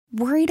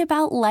Worried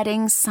about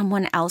letting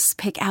someone else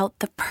pick out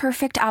the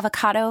perfect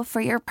avocado for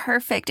your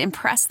perfect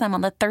impress them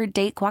on the third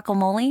date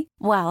guacamole?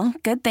 Well,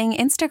 good thing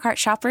Instacart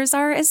shoppers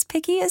are as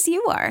picky as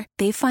you are.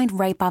 They find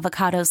ripe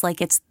avocados like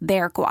it's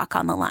their guac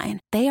on the line.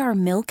 They are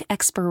milk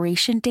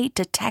expiration date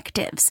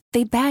detectives.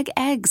 They bag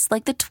eggs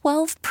like the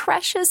 12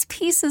 precious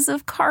pieces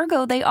of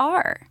cargo they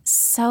are.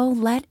 So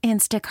let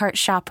Instacart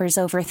shoppers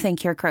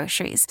overthink your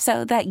groceries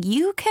so that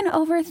you can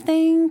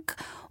overthink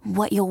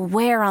what you'll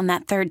wear on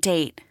that third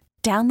date.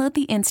 Download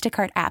the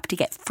Instacart app to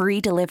get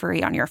free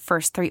delivery on your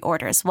first 3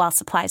 orders while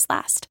supplies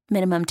last.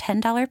 Minimum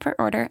 $10 per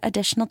order.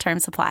 Additional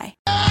terms apply.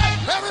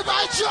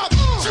 Everybody jump,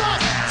 jump,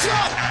 jump,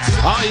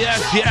 jump. Oh,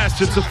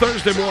 yes. It's a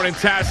Thursday morning.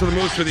 Taz and the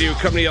Moose with you,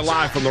 coming to you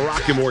live from the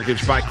Rocket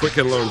Mortgage by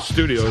Quicken Loan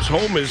Studios.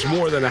 Home is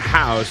more than a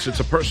house. It's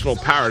a personal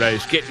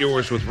paradise. Get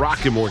yours with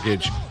Rocket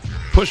Mortgage.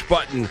 Push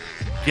button,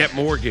 get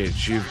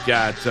mortgage. You've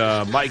got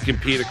Mike and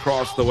Pete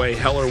across the way.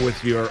 Heller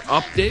with your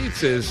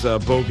updates as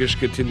Bogish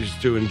continues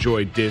to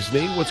enjoy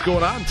Disney. What's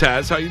going on,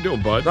 Taz? How you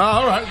doing, bud?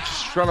 All right.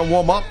 Just trying to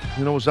warm up.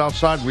 You know, I was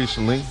outside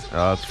recently.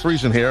 It's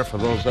freezing here for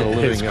those that are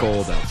living. It's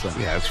cold outside.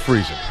 Yeah, it's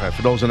freezing.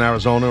 For those in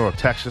Arizona or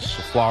Texas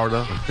or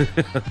Florida,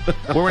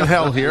 we're in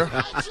hell here.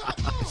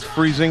 It's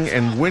freezing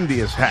and windy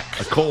as heck.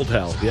 A cold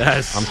hell,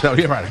 yes. I'm telling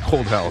you, right, a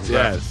cold hell.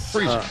 Yes.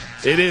 Freezing.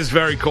 It is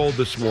very cold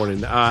this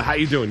morning. How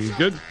you doing? You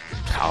good?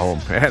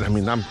 Oh man,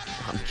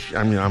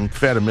 I'm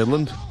fair to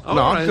Midland. Oh,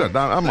 no, right. I'm good.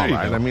 I'm all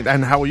right. Go. I mean,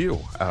 and how are you?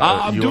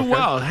 I'm you doing okay?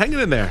 well. Hanging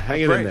in there.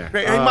 Hanging in there.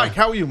 Great. Hey, Mike,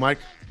 how are you, Mike?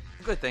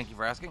 Good, thank you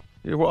for asking.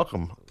 You're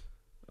welcome.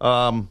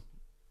 I'm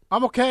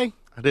okay.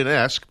 I didn't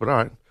ask, but all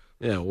right.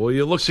 Yeah, well,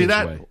 you look See this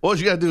that? way. All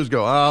you got to do is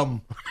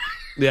go,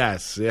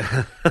 Yes,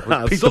 yeah.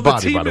 Pete So the the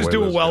Body, team by the is way,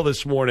 doing was well there.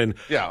 this morning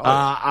Yeah.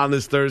 on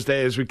this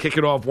Thursday as we kick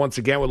it off once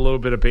again with a little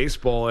bit of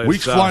baseball. It's,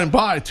 Weeks flying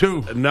by,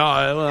 too. No,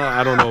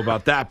 I don't know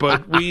about that,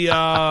 but we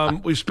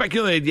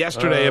speculated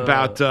yesterday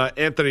about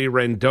Anthony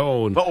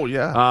Rendon. Oh,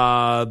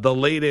 yeah. The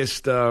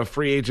latest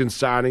free agent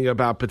signing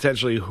about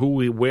potentially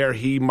where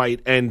he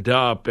might end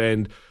up,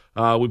 and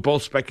we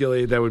both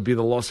speculated that would be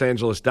the Los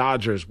Angeles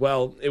Dodgers.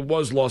 Well, it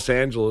was Los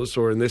Angeles,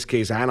 or in this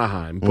case,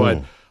 Anaheim,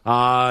 but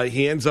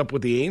he ends up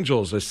with the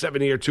Angels, a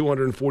 7-year,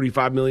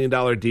 $245 million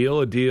deal,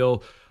 a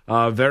deal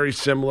very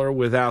similar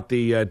without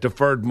the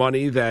deferred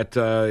money that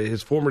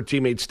his former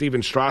teammate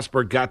Steven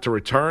Strasburg got to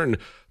return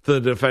to the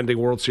defending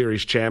World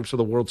Series champs, or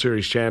the World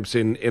Series champs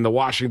in the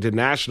Washington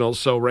Nationals.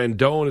 So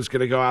Rendon is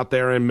going to go out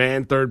there and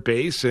man third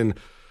base and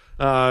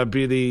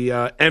be the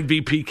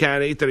MVP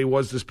candidate that he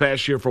was this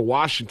past year for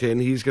Washington.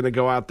 He's going to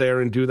go out there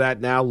and do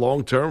that now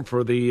long term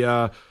for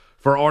the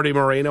for Artie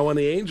Moreno and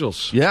the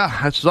Angels. Yeah,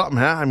 that's something,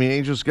 huh? I mean,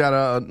 Angels got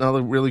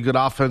another really good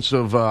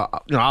offensive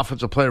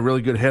player,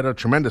 really good hitter,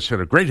 tremendous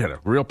hitter, great hitter,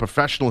 real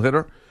professional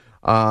hitter.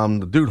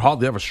 The dude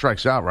hardly ever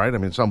strikes out, right? I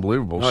mean, it's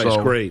unbelievable. Oh, he's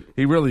great.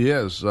 He really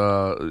is.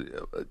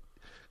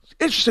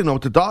 Interesting, though,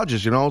 with the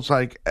Dodgers, it's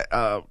like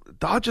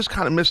Dodgers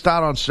kind of missed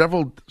out on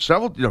several,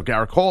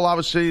 Garrett Cole,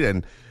 obviously,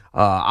 and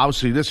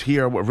obviously this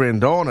here with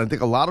Rendon. I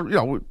think a lot of,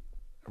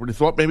 everybody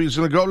thought maybe he was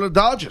going to go to the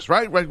Dodgers,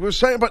 right? Like we were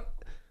saying, but,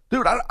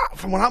 dude,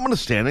 from what I'm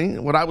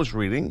understanding, what I was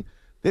reading,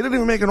 they didn't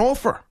even make an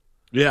offer.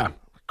 Yeah.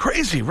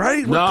 Crazy,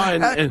 right? What the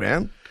heck,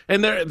 man?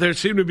 And there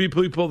seemed to be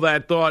people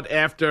that thought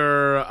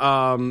after,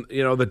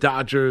 the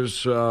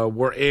Dodgers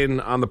were in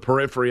on the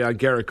periphery on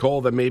Garrett Cole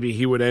that maybe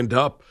he would end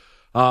up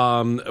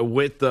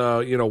with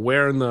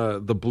wearing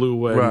the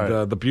blue and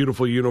Right. the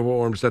beautiful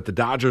uniforms that the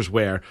Dodgers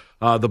wear,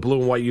 the blue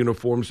and white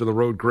uniforms and the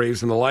road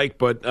grays and the like.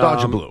 But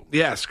Dodger blue.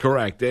 Yes,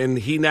 correct. And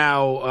he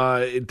now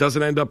it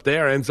doesn't end up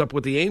there, ends up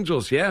with the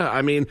Angels. Yeah,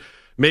 I mean,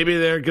 maybe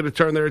they're going to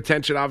turn their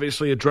attention,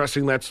 obviously,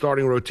 addressing that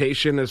starting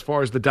rotation. As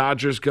far as the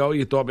Dodgers go,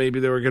 you thought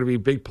maybe there were going to be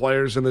big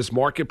players in this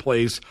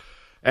marketplace.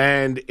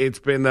 And it's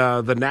been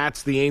the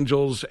Nats, the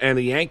Angels, and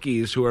the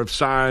Yankees who have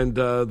signed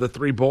the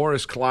 3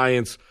 Boras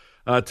clients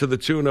to the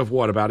tune of,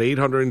 about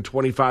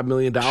 $825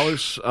 million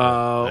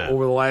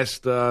over the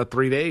last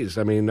 3 days.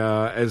 I mean,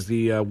 as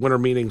the winter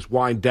meetings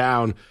wind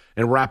down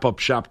and wrap up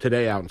shop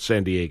today out in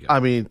San Diego. I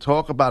mean,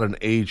 talk about an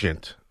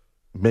agent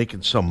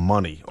making some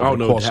money over the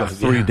no course doubt. of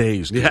 3 Yeah.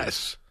 days. Dude.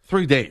 Yes.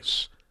 3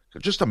 days.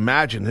 Just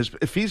imagine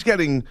if he's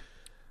getting,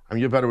 I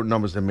mean, you're better with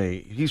numbers than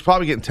me. He's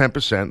probably getting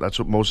 10%. That's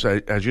what most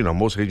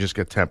agents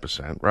get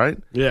 10%, right?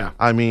 Yeah.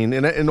 I mean,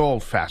 in all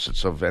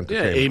facets of Yeah,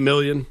 entertainment. $8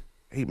 million.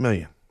 $8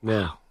 million.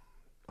 Yeah.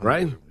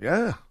 Right?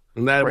 Yeah.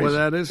 Isn't that Crazy. what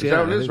that is? Is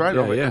that what it is, right?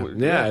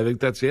 Yeah. I think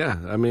that's,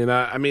 I mean,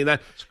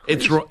 that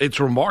it's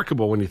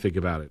remarkable when you think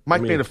about it.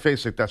 Mike made a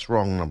face like that's the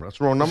wrong number. That's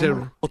the wrong number?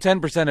 Well,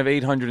 10% of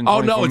 824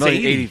 Oh, no, it's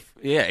million, 80.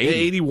 Yeah,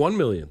 80. $81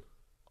 million.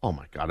 Oh,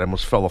 my God. I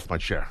almost fell off my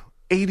chair.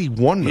 $81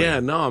 million. Yeah,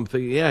 no, I'm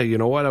thinking, you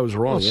know what? I was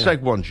wrong. Well,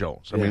 Seg One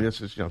Jones. I mean, this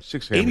is,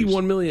 6 Hammies.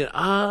 $81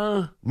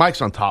 million.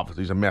 Mike's on top of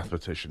it. He's a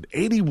mathematician.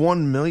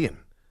 $81 million.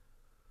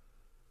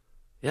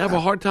 I have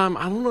a hard time.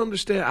 I don't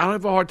understand. I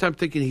have a hard time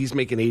thinking he's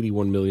making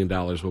 $81 million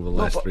over the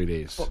last 3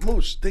 days. But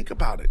Moose, think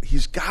about it.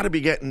 He's got to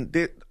be getting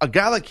a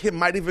guy like him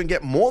might even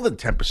get more than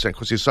 10%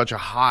 because he's such a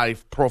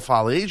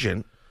high-profile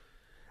agent.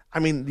 I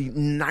mean, the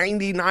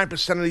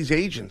 99% of these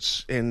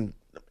agents in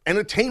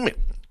entertainment,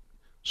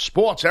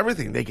 sports,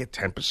 everything, they get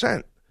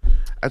 10%.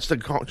 That's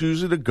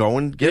usually the go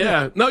and get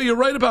it. No, you're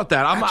right about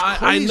that. That's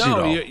crazy, I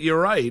know though. you're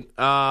right.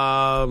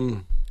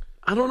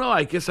 I don't know.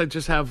 I guess I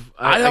just have.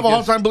 I have a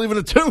hard time believing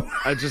it too.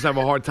 I just have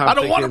a hard time. I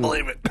don't want to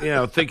believe it.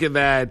 Thinking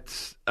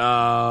that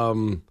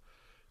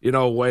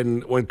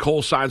when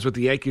Cole signs with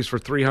the Yankees for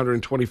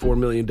 $324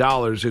 million,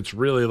 it's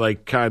really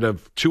like kind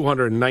of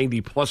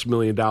 $290+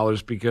 million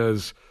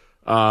because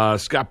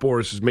Scott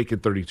Boras is making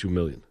 $32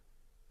 million.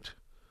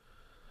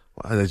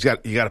 Well, you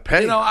got to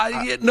pay.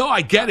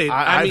 I get it.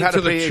 I've mean, had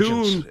to to pay the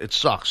agents. tune. It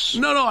sucks.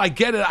 No, I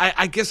get it.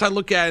 I guess I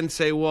look at it and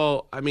say,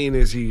 well, I mean,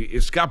 is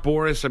Scott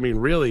Boras? I mean,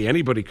 really,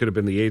 anybody could have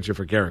been the agent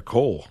for Garrett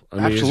Cole. I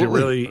mean,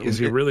 Absolutely. is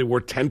he really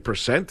worth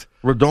 10%?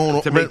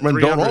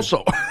 Rendon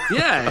also.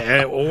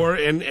 Yeah,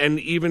 and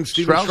even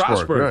Steven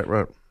Strasburg.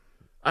 Right.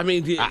 I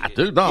mean, dude,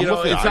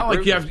 no, it's not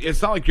like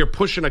it's not like you're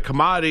pushing a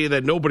commodity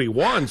that nobody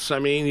wants. I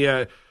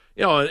mean,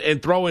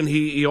 and throwing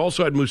he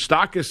also had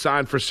Moustakas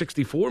signed for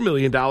 $64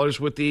 million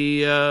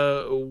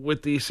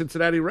with the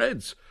Cincinnati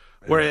Reds,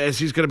 whereas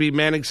he's going to be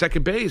manning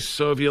second base.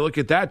 So if you look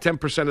at that,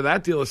 10% of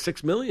that deal is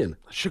 $6 million.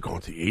 Should go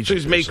into the agent. So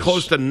he's made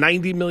close to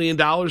 $90 million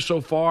so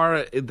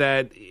far.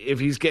 That if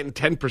he's getting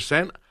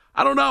 10%,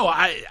 I don't know.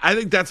 I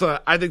think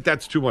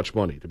that's too much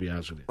money, to be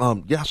honest with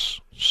you.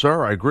 Yes,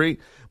 sir, I agree.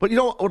 But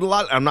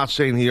I'm not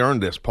saying he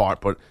earned this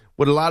part, but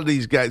what a lot of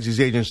these guys, these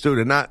agents do,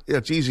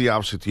 it's easy,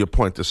 obviously, to your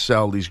point, to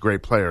sell these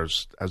great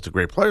players as the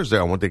great players they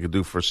are and what they could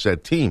do for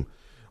said team.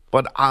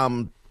 But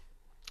I'm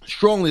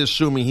strongly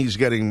assuming he's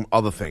getting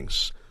other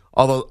things,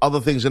 other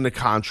things in the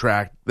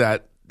contract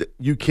that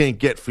you can't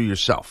get for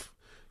yourself.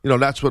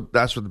 That's what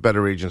the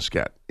better agents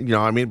get. But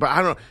I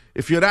don't know,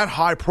 if you're that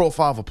high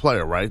profile of a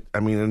player, right? I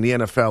mean, in the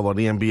NFL or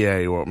the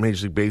NBA or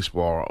Major League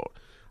Baseball,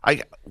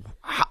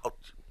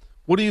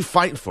 what are you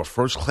fighting for?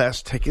 First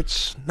class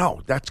tickets?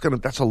 No, that's a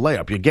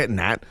layup. You're getting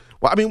that.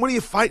 Well, I mean, what are you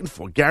fighting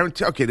for?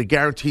 The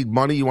guaranteed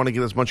money. You want to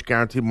get as much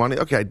guaranteed money?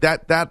 Okay,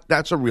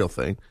 that's a real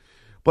thing.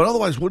 But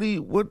otherwise,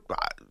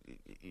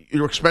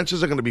 your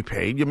expenses are going to be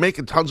paid. You're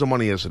making tons of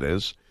money as it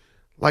is.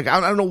 Like, I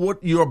don't know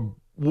what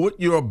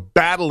you're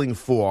battling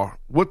for,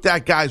 what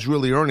that guy's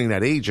really earning,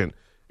 that agent,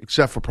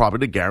 except for probably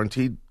the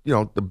guaranteed,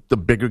 the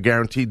bigger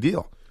guaranteed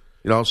deal.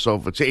 So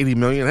if it's $80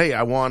 million, hey,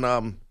 I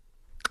want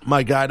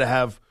my guy to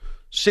have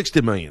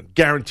 $60 million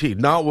guaranteed.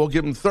 No, we'll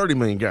give him $30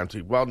 million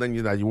guaranteed. Well, then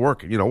you're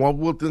working. Well,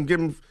 we'll then give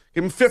him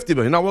 $50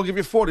 million. No, we'll give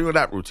you $40 with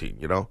that routine.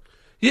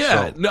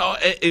 Yeah, so. No,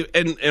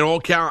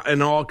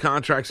 and all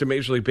contracts in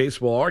Major League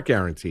Baseball are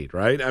guaranteed,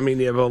 right? I mean,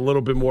 you have a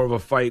little bit more of a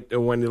fight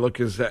when you look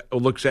at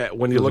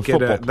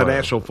the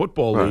National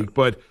Football League,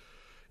 but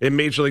in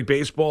Major League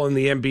Baseball and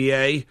the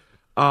NBA,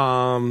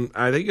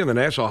 I think in the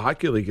National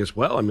Hockey League as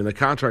well. I mean, the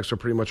contracts are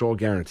pretty much all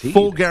guaranteed.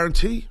 Full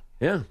guarantee.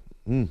 Yeah.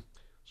 So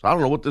I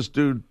don't know what this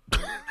dude.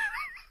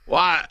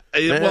 I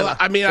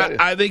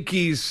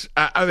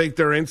think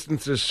there are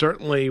instances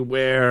certainly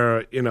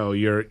where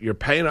you're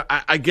paying.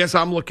 I guess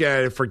I'm looking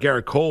at it for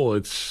Garrett Cole.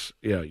 It's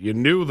you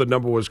knew the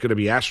number was going to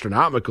be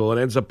astronomical.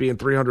 It ends up being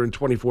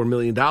 $324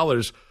 million.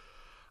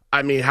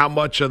 I mean, how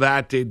much of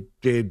that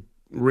did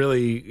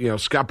really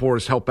Scott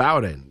Boras help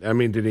out in? I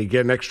mean, did he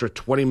get an extra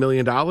 $20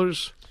 million?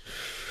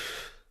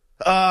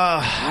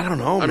 I don't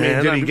know, man.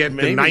 I mean, did he get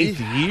the ninth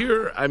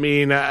year? I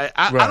mean, I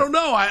don't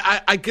know.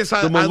 I guess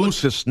the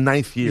Malusis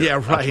ninth year. Yeah,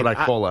 right. That's what I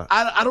call it.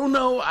 I don't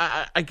know.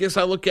 I guess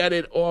I look at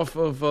it off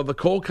of the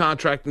Cole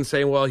contract and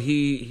saying, well,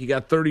 he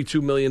got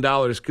 $32 million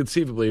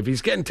conceivably if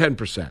he's getting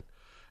 10%.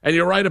 And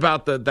you're right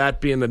about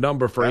that being the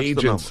number for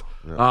agents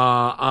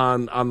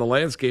on the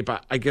landscape.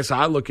 I guess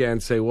I look at it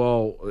and say,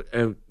 well,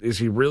 is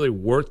he really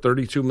worth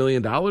 $32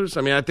 million?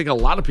 I mean, I think a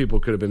lot of people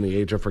could have been the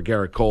agent for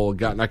Garrett Cole and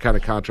gotten that kind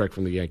of contract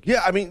from the Yankees.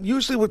 Yeah, I mean,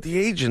 usually with the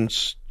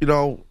agents,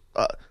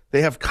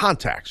 they have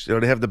contacts.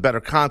 They have the better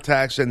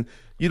contacts, and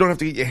you don't have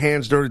to get your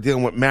hands dirty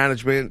dealing with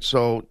management.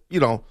 So,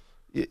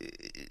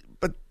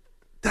 but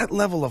that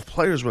level of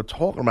players we're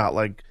talking about,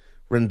 like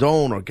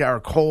Rendon or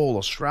Garrett Cole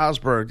or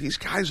Strasburg, these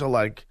guys are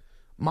like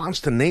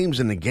monster names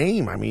in the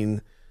game. I mean,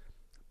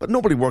 but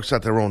nobody works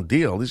out their own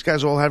deal. These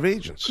guys all have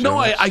agents. No,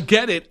 I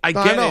get it. I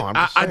get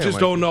it. I just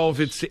don't know if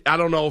it's. I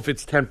don't know if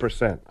it's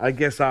 10%. I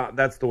guess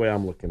that's the way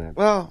I'm looking at it.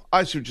 Well,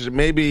 I see what you're saying.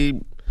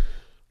 Maybe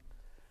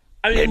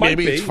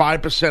it's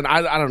 5%.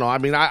 I don't know. I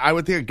mean, I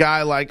would think a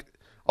guy like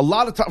a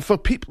lot of time for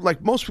people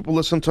like most people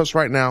listening to us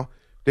right now.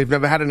 They've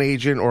never had an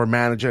agent or a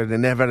manager. They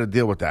never had to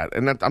deal with that.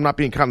 And I'm not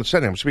being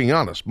condescending. I'm just being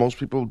honest. Most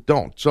people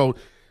don't. So,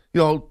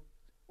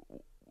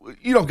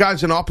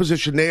 guys in our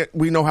position,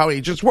 we know how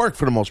agents work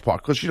for the most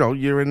part because,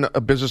 you're in a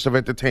business of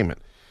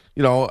entertainment.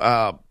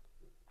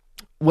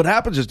 What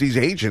happens is these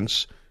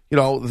agents, they're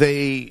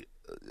going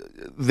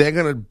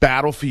to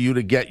battle for you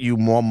to get you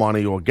more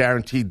money or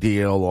guaranteed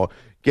deal or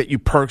get you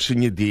perks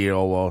in your deal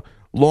or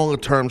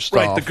longer-term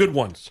stuff. Right, the good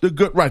ones. The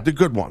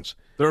good ones.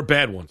 There are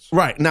bad ones.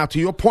 Right. Now, to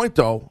your point,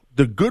 though,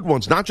 the good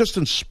ones, not just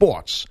in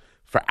sports,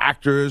 for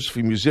actors, for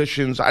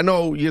musicians. I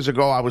know years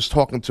ago I was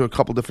talking to a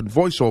couple different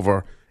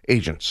voiceover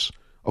agents.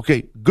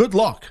 Okay, good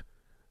luck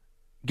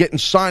getting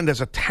signed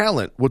as a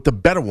talent with the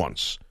better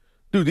ones.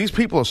 Dude, these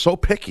people are so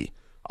picky.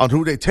 on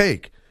who they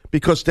take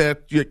because they're,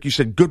 like you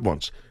said, good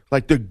ones.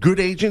 Like the good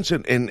agents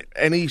in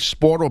any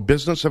sport or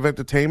business of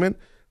entertainment,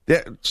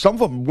 some of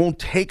them won't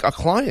take a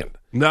client.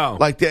 No.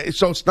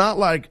 So it's not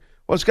like,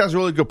 well, this guy's a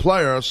really good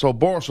player, so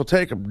Boris will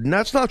take him. And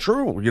that's not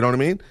true. You know what I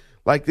mean?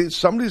 Like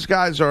some of these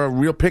guys are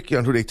real picky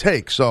on who they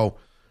take. So,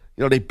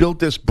 they built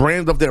this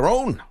brand of their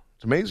own.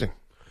 It's amazing.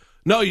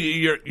 No,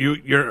 you're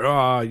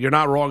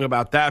not wrong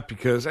about that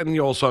because, and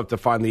you also have to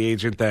find the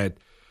agent that,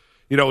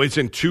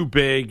 isn't too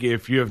big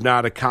if you have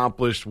not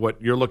accomplished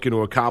what you're looking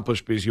to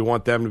accomplish because you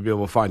want them to be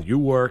able to find you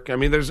work. I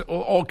mean, there's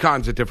all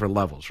kinds of different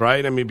levels,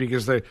 right? I mean,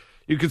 because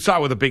you can side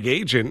with a big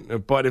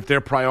agent, but if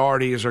their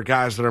priorities are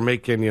guys that are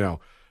making,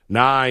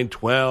 9,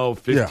 12,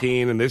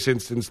 15, in this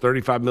instance,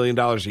 $35 million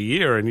a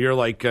year, and you're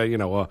like,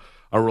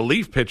 a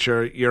relief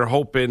pitcher, you're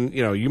hoping,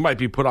 you might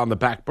be put on the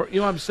back burner. You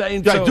know what I'm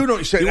saying? Yeah, I do know what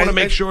you're saying. You want to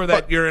make sure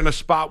that you're in a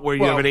spot where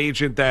you have an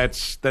agent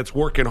that's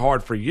working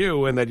hard for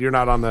you and that you're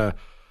not on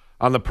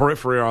the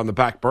periphery or on the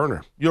back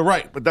burner. You're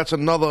right, but that's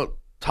another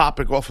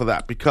topic off of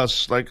that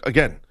because,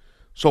 again,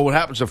 so what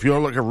happens if you're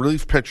like a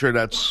relief pitcher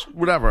that's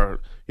whatever,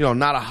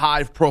 not a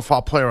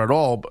high-profile player at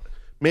all, but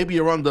maybe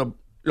you're under,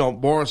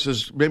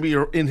 Boris's, maybe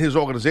you're in his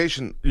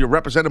organization, you're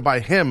represented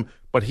by him,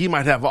 but he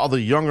might have other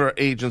younger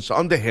agents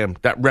under him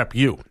that rep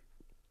you.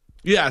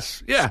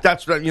 Yes, yeah.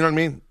 That's, you know what I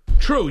mean?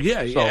 True,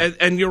 yeah, So,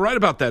 and you're right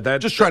about that.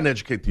 Just trying to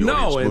educate the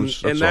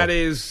audience. And that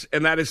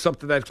is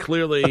something that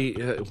clearly.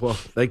 Well,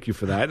 thank you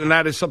for that. And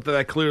that is something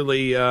that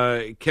clearly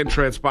can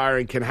transpire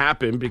and can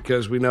happen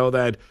because we know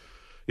that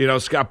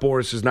Scott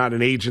Boras is not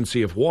an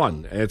agency of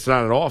one. It's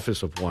not an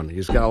office of one.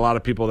 He's got a lot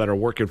of people that are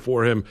working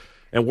for him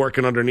and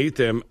working underneath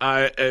him.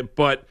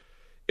 But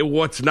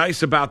what's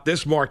nice about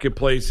this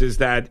marketplace is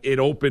that it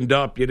opened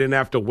up. You didn't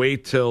have to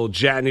wait till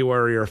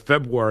January or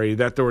February,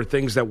 that there were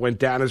things that went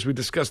down, as we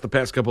discussed the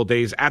past couple of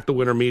days at the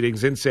winter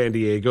meetings in San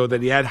Diego,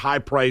 that you had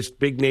high-priced,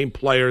 big-name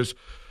players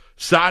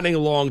signing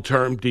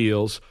long-term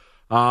deals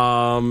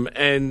and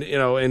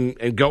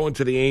going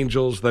to the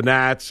Angels, the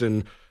Nats,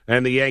 and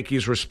the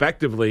Yankees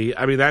respectively.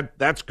 I mean,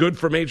 that's good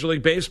for Major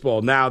League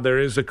Baseball. Now, there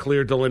is a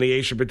clear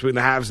delineation between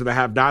the haves and the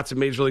have-nots in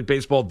Major League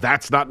Baseball.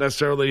 That's not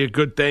necessarily a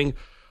good thing.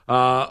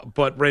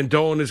 But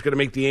Rendon is going to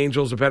make the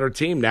Angels a better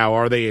team. Now,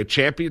 are they a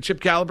championship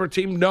caliber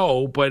team?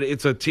 No, but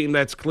it's a team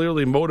that's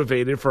clearly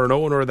motivated for an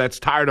owner that's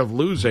tired of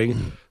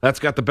losing. That's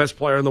got the best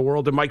player in the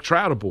world, and Mike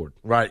Trout aboard.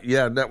 Right.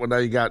 Yeah. Now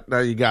you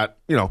got.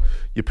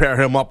 You pair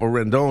him up with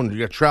Rendon. You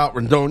got Trout,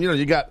 Rendon.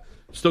 You got.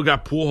 Still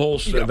got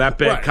Pujols, that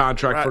bad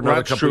contract for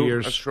another couple of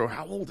years. That's true.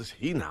 How old is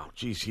he now?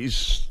 Jeez,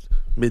 he's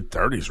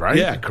mid-30s, right?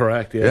 Yeah,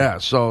 correct. Yeah.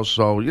 So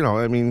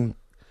I mean,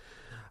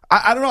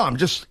 I don't know. I'm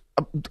just.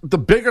 The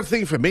bigger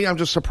thing for me, I'm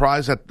just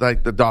surprised at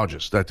the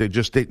Dodgers that they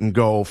just didn't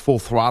go full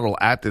throttle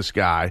at this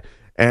guy,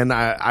 and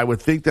I would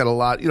think that a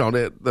lot,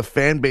 the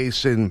fan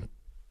base in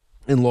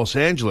Los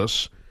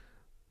Angeles,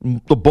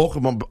 the bulk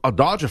of them are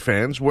Dodger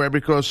fans,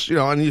 because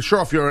and you're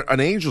sure if you're an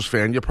Angels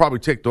fan, you're probably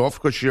ticked off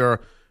because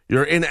you're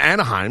in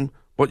Anaheim,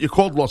 but you're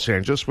called Los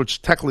Angeles,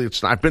 which technically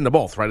it's not. I've been to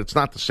both, right? It's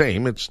not the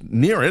same. It's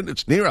near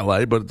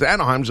LA, but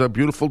Anaheim's a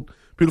beautiful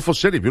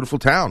city, beautiful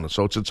town,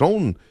 so it's its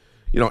own.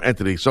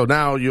 Entity. So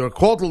now you're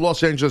called the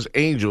Los Angeles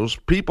Angels.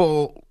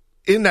 People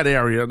in that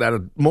area that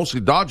are mostly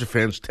Dodger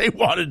fans, they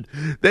wanted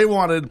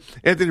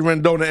Anthony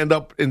Rendon to end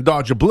up in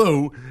Dodger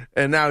blue,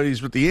 and now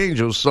he's with the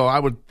Angels. So I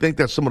would think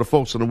that some of the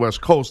folks on the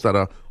West Coast that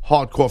are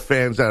hardcore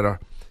fans that are,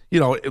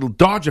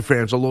 Dodger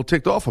fans are a little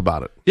ticked off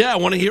about it. Yeah, I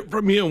want to hear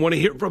from you. I want to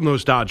hear from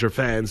those Dodger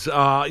fans.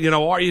 Are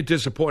you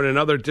disappointed?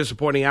 Another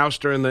disappointing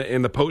ouster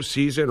in the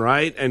postseason,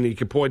 right? And you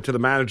can point to the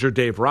manager,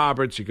 Dave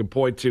Roberts. You can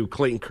point to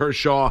Clayton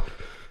Kershaw.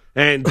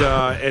 And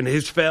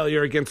his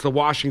failure against the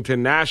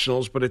Washington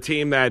Nationals, but a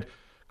team that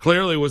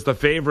clearly was the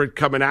favorite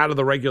coming out of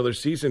the regular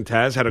season,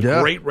 Taz, had a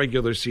great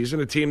regular season,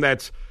 a team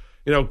that's,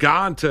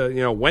 went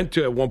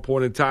to at one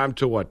point in time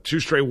to 2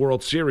 straight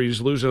World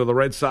Series, losing to the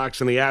Red Sox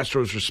and the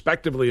Astros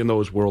respectively in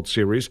those World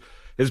Series.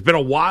 It's been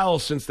a while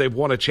since they've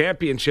won a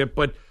championship,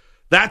 but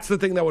that's the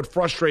thing that would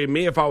frustrate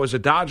me if I was a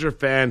Dodger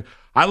fan.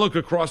 I look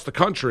across the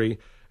country,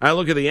 I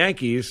look at the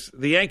Yankees.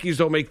 The Yankees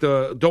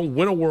don't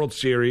win a World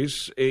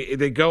Series.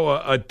 They go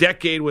a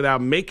decade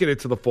without making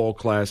it to the Fall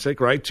Classic,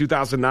 right?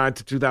 2009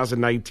 to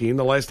 2019.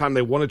 The last time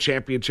they won a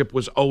championship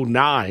was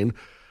 2009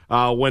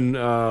 when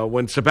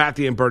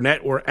Sabathia and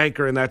Burnett were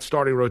anchoring that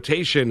starting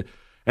rotation.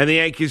 And the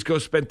Yankees go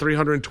spend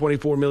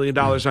 $324 million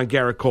on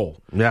Garrett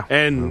Cole. Yeah.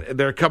 And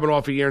they're coming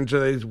off a year into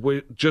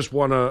they just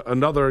won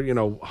another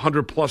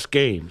 100-plus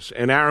games.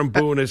 And Aaron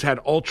Boone has had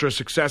ultra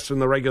success in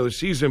the regular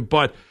season,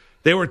 but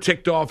they were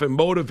ticked off and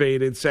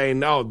motivated, saying,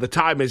 no, the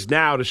time is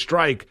now to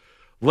strike.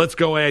 Let's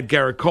go add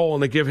Garrett Cole,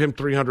 and they give him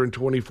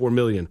 $324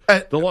 million.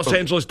 The Los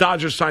Angeles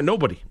Dodgers signed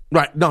nobody.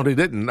 Right. No, they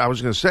didn't. I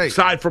was going to say.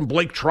 Aside from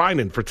Blake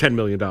Trinan for $10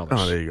 million. Oh,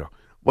 there you go.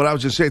 What I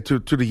was going to say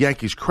to the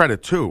Yankees'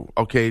 credit, too,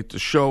 okay, to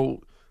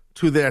show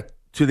to their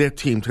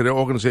team, to their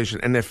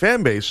organization, and their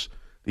fan base,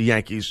 the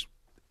Yankees,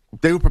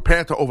 they were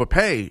prepared to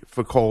overpay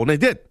for Cole, and they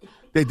did.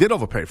 They did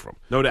overpay for him,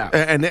 no doubt,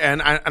 and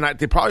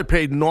they probably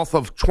paid north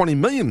of $20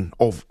 million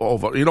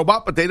over.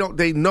 But they don't.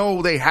 They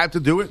know they had to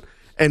do it,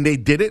 and they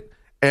did it.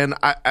 And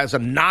as a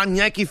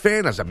non-Yankee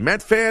fan, as a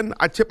Met fan,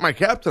 I tip my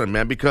cap to them,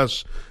 man,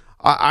 because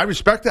I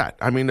respect that.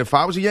 I mean, if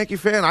I was a Yankee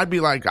fan, I'd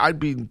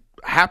be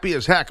happy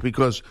as heck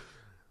because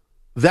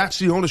that's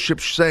the ownership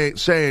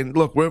saying,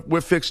 look,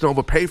 we're fixing to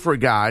overpay for a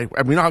guy.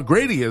 I mean, how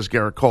great he is,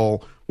 Garrett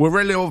Cole. We're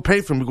ready to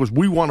overpay for him because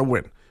we want to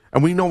win.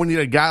 And we know we need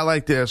a guy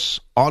like this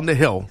on the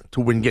hill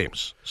to win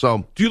games.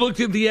 So, do you look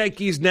at the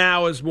Yankees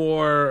now as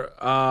more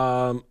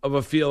of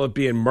a feel of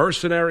being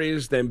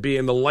mercenaries than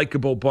being the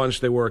likable bunch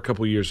they were a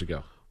couple years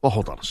ago? Well,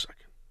 hold on a second.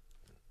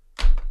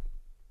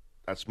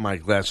 That's my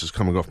glasses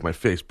coming off my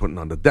face, putting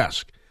on the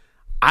desk.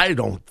 I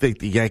don't think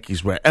the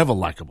Yankees were ever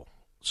likable.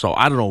 So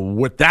I don't know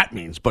what that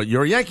means, but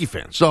you're a Yankee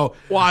fan. So,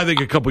 well, I think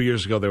a couple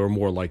years ago they were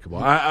more likable.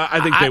 I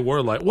think they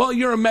were like. Well,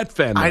 you're a Met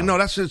fan, though. I know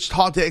it's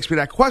hard to answer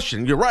that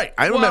question. You're right.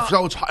 I'm a Met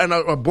fan, and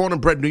I'm born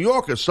and bred New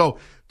Yorker. So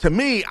to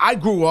me, I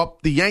grew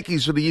up the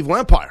Yankees are the evil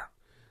empire.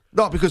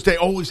 No, because they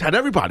always had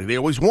everybody. They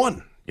always won.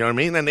 You know what I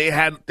mean? And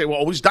they were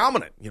always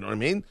dominant. You know what I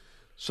mean?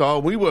 So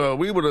we were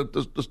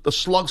the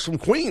slugs from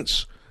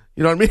Queens.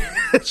 You know what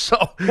I mean? So,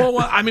 well,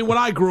 I mean, when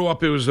I grew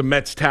up, it was a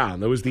Mets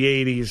town. It was the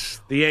 80s.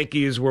 The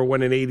Yankees were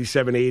winning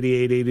 87,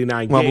 88,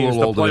 89 games. I'm a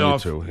little older than you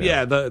too.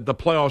 Yeah, the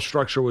playoff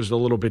structure was a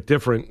little bit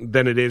different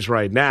than it is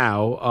right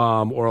now,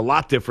 or a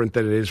lot different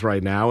than it is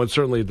right now. And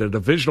certainly the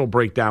divisional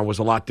breakdown was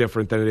a lot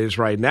different than it is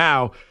right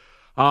now.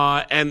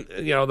 And,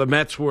 you know, the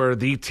Mets were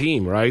the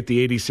team, right? The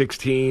 86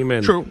 team.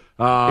 And, true.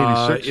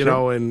 86, you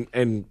know,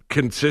 and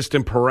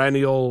consistent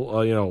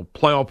perennial,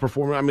 playoff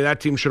performance. I mean, that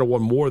team should have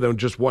won more than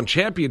just one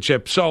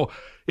championship. So,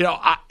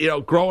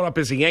 growing up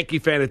as a Yankee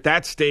fan at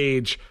that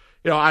stage,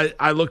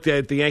 I looked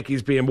at the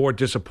Yankees being more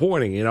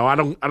disappointing. You know, I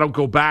don't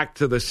go back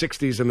to the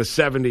 60s and the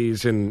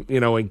 70s and,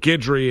 and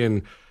Guidry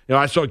and,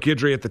 I saw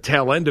Guidry at the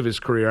tail end of his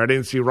career. I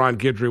didn't see Ron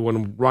Guidry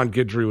when Ron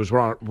Guidry was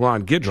Ron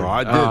Guidry. No,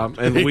 I did.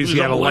 And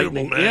Louisiana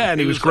Lightning. Man. Yeah,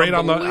 and he was great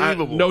on the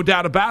no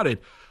doubt about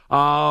it.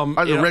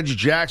 Reggie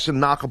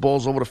Jackson knocking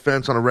balls over the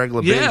fence on a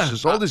regular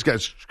basis. All these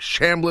guys,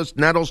 Chambliss,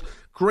 Nettles,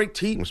 great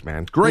teams,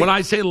 man. Great. When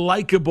I say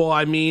likable,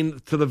 I mean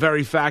to the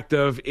very fact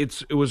of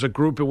it was a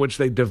group in which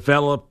they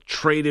developed,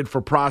 traded for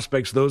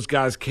prospects. Those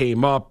guys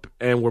came up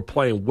and were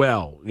playing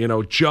well.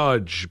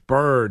 Judge,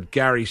 Bird,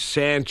 Gary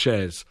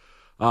Sanchez.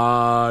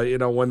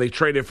 When they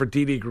traded for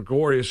Didi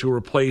Gregorius, who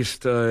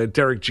replaced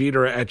Derek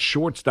Jeter at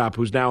shortstop,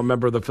 who's now a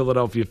member of the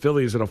Philadelphia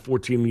Phillies in a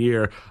 $14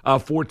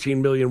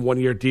 million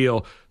one-year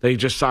deal that he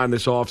just signed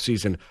this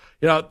offseason.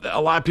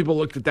 A lot of people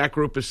looked at that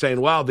group as saying,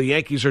 well, the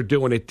Yankees are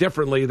doing it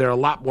differently. They're a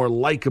lot more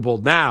likable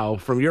now.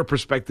 From your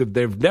perspective,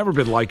 they've never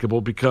been likable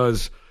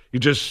because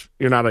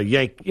you're not a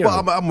Yankee.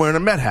 Well, I'm wearing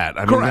a Met hat.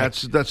 I mean,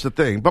 that's the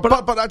thing. But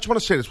I just want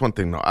to say this one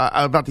thing, though,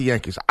 about the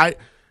Yankees.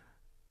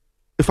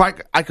 If I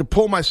could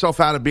pull myself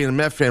out of being a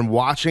Met fan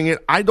watching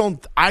it, I don't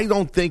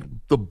think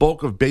the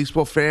bulk of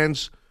baseball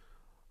fans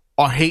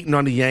are hating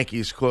on the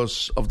Yankees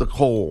because of the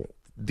Cole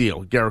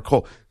deal, Garrett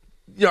Cole.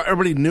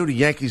 Everybody knew the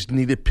Yankees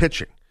needed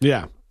pitching.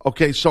 Yeah.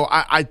 Okay, so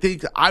I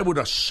think I would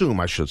assume,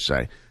 I should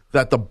say,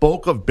 that the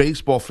bulk of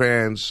baseball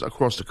fans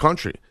across the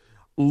country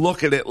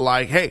look at it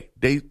like, hey,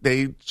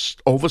 they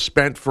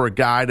overspent for a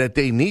guy that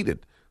they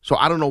needed. So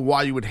I don't know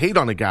why you would hate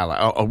on a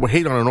guy or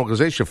hate on an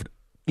organization for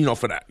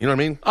that. You know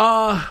what I mean?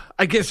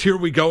 I guess here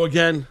we go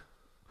again.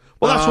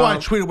 Well, that's why I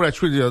tweeted what I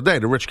tweeted the other day.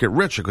 The rich get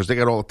richer because they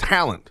got all the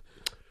talent.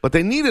 But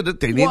they needed it.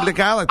 They needed a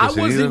guy like this.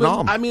 They needed an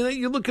arm. I mean,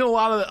 you look at a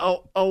lot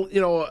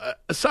of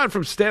aside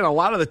from Stan, a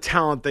lot of the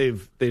talent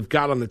they've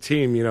got on the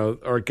team,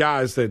 are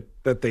guys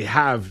that they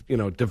have,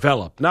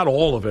 developed. Not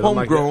all of it.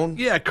 Homegrown.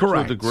 Yeah,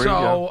 correct. To a degree,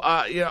 so,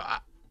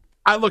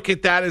 I look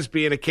at that as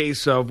being a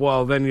case of,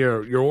 well, then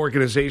your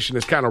organization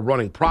is kind of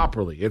running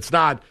properly. It's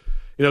not.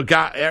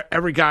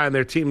 Every guy on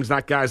their team is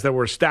not guys that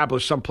were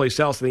established someplace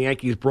else and the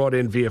Yankees brought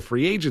in via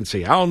free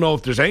agency. I don't know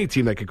if there's any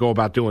team that could go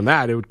about doing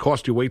that. It would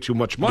cost you way too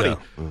much money.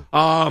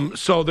 Yeah.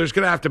 So there's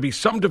going to have to be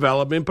some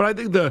development. But I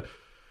think the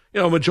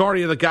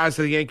majority of the guys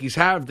that the Yankees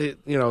have,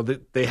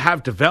 they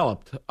have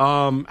developed.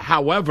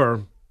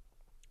 However,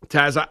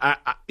 Taz,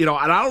 and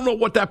I don't know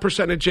what that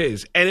percentage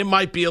is. And it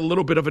might be a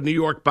little bit of a New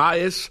York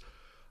bias.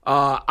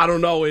 I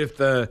don't know if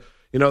the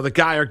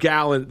guy or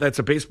gal that's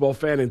a baseball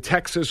fan in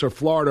Texas or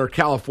Florida or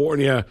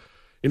California,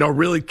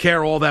 really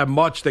care all that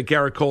much that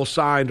Garrett Cole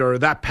signed or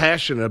that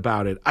passionate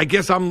about it. I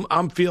guess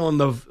I'm feeling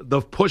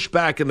the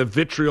pushback and the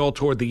vitriol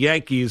toward the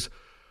Yankees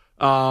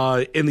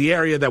in the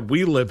area that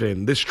we live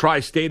in, this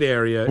tri-state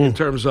area, in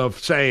terms of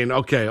saying,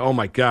 okay, oh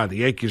my God, the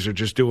Yankees are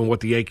just doing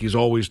what the Yankees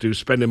always do,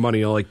 spending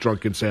money on like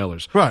drunken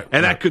sailors. Right.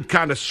 And that could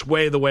kind of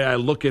sway the way I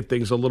look at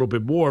things a little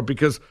bit more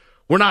because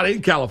we're not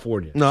in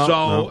California.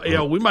 No.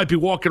 We might be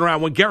walking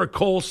around. When Garrett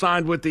Cole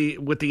signed with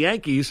the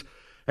Yankees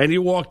and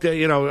you walked,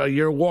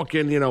 you're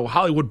walking,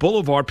 Hollywood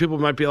Boulevard, people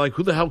might be like,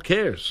 who the hell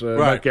cares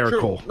about Garrett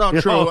Cole? No,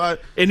 true.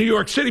 In New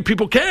York City,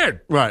 people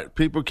cared. Right.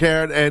 People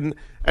cared. And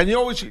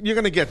you're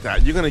going to get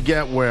that. You're going to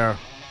get where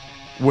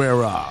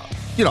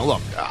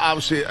look,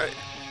 obviously,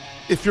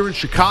 if you're in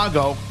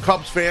Chicago,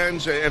 Cubs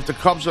fans, if the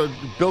Cubs are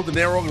building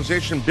their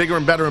organization bigger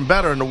and better and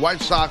better, and the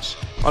White Sox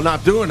are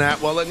not doing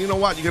that, well, then you know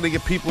what? You're going to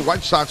get people,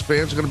 White Sox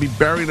fans, are going to be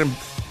burying them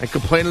and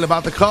complaining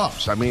about the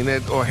Cubs. I mean,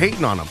 or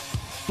hating on them.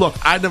 Look,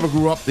 I never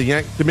grew up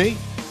to me,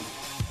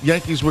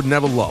 Yankees were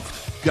never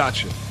loved.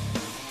 Gotcha.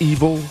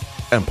 Evil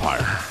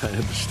empire. I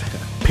understand.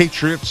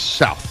 Patriots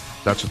South.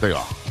 That's what they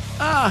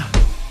are.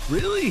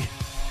 Really?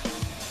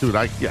 Dude,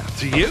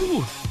 To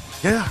you?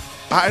 Yeah.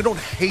 I don't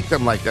hate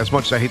them like as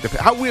much as I hate the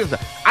Patriots. How weird is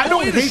that? I don't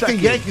wait a hate the second.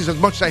 Yankees as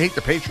much as I hate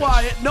the Patriots. Well,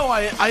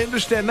 I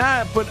understand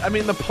that, but I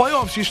mean, the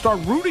playoffs, you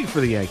start rooting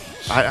for the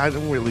Yankees. I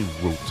don't really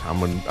root.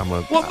 I'm a.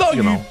 Well, no,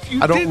 you know,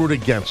 you I don't did- root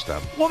against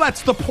them. Well,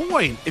 that's the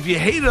point. If you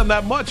hate them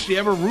that much, do you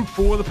ever root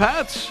for the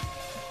Pats?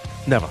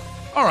 Never.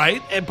 All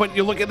right, but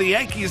you look at the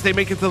Yankees, they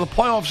make it to the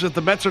playoffs. If the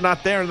Mets are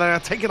not there and they're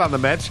not taking on the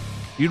Mets,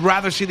 you'd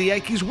rather see the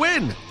Yankees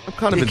win. I'm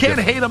kind of You can't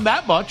indifferent. hate them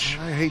that much.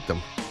 I hate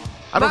them.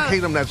 I don't hate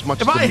them as much.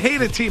 If as I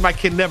hate a team, I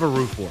can never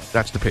root for them.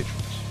 that's the Patriots.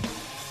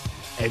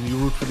 And you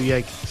root for the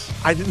Yankees.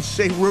 I didn't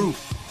say root.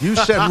 You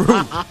said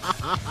root.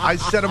 I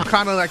said I'm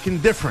kind of like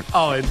indifferent.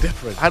 Oh,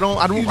 indifferent. I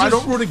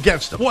don't root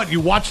against them. What, you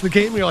watch the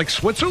game and you're like,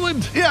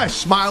 Switzerland? Yeah, I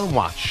smile and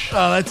watch.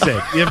 Oh, that's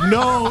it. You have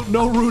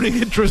no rooting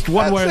interest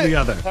one way or the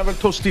other. Have a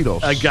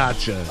Tostitos. I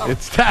gotcha.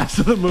 It's Taz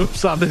of the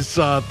Moose on this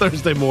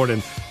Thursday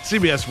morning,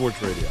 CBS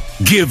Sports Radio.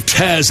 Give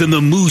Taz and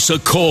the Moose a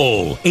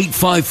call.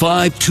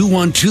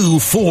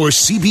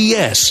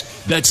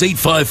 855-212-4CBS. That's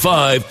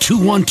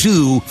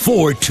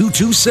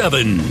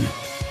 855-212-4227.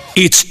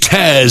 It's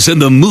Taz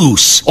and the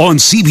Moose on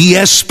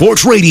CBS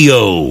Sports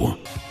Radio.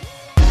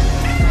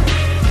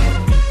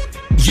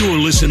 You're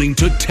listening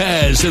to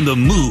Taz and the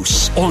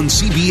Moose on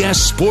CBS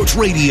Sports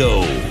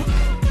Radio.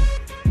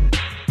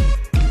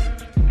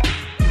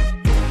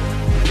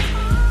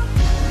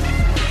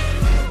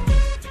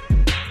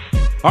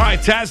 All right,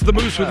 Taz the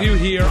Moose with you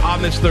here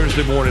on this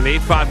Thursday morning,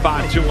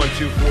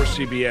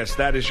 855-212-4CBS.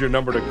 That is your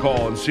number to call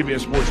on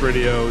CBS Sports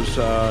Radio's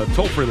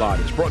toll-free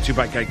line. It's brought to you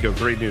by Geico.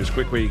 Great news.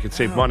 Quick way you can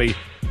save money.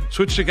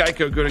 Switch to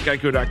Geico. Go to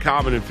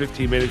geico.com, and in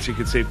 15 minutes you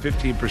can save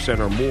 15%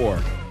 or more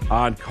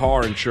on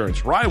car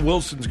insurance. Ryan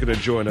Wilson's going to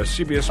join us,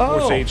 CBS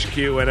Sports HQ,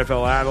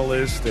 NFL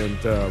analyst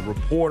and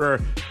reporter.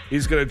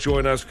 He's going to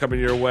join us coming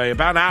your way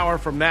about an hour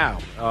from now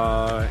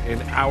in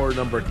hour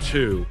number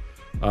 2.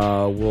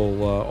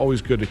 We'll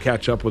always good to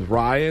catch up with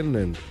Ryan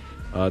and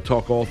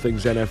talk all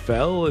things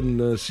NFL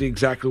and see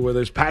exactly where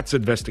this Pats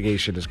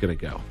investigation is going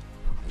to go.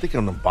 I think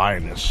I'm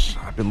buying this.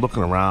 I've been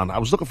looking around. I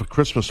was looking for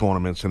Christmas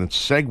ornaments, and it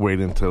segued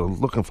into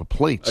looking for A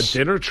plates.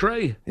 dinner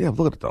tray? Yeah,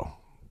 look at it, though.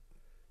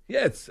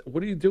 Yeah,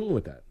 what are you doing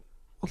with that?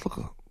 Look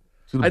at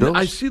see the Bills?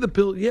 I see the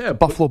bill. Yeah,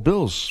 Buffalo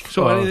Bills.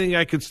 So anything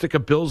I could stick a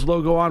Bills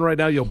logo on right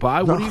now, you'll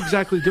buy? What are you No.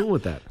 exactly doing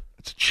with that?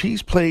 It's a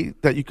cheese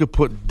plate that you could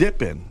put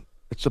dip in.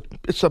 It's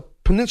a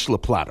peninsula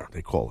platter,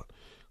 they call it.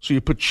 So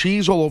you put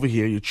cheese all over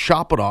here, you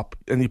chop it up,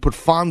 and you put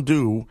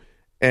fondue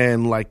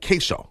and like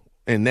queso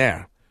in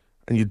there,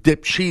 and you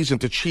dip cheese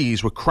into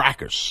cheese with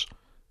crackers.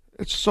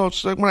 It's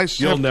like when I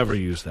say You'll never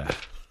use that.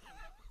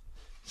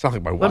 sound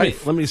like my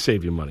wife. Let me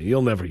save you money.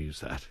 You'll never use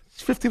that.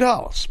 It's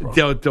 $50,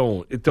 bro.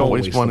 Don't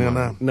waste waste money the on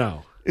that.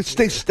 No. It's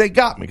they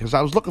got me because I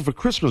was looking for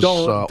Christmas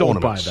Don't buy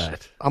ornaments.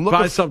 that. I'm looking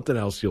buy for something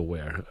else you'll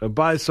wear.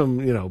 Buy some,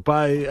 I don't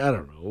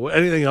know,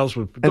 anything else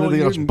with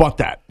anything else but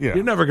that. Yeah.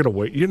 You're never gonna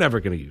wait. You're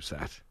never gonna use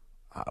that.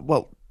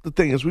 Well, the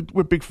thing is,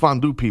 we're big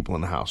fondue people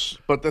in the house.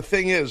 But the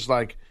thing is,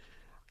 like,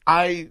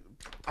 I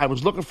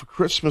was looking for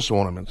Christmas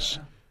ornaments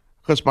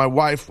because my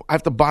wife, I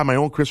have to buy my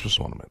own Christmas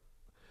ornament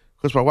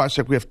because my wife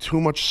said we have too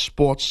much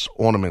sports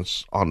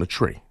ornaments on the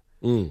tree.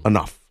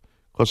 Enough.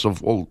 Because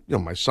of all,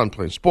 my son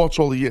playing sports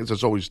all the years.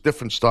 There's always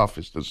different stuff.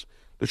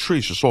 The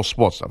tree's just all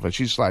sports stuff. And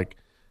she's like,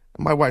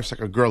 my wife's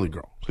like a girly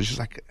girl. So she's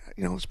like,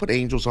 let's put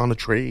angels on the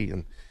tree.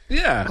 And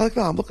Yeah, I'm like,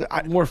 no, I'm looking.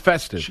 more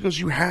festive. She goes,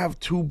 you have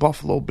 2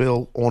 Buffalo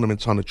Bill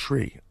ornaments on the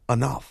tree.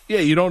 Enough. Yeah,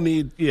 you don't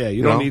need. Yeah,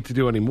 you don't need to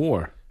do any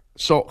more.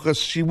 So, because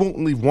she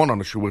won't leave one on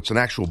the tree, it's an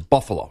actual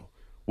buffalo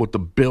with the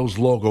Bills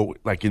logo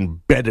like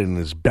embedded in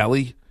his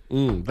belly.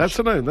 That's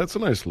a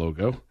nice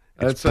logo. It's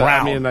That's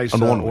brown, a nice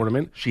an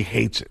ornament. She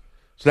hates it.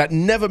 So that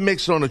never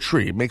makes it on a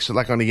tree. It makes it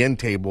like on the end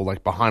table,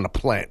 like behind a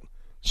plant.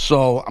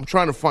 So I'm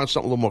trying to find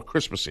something a little more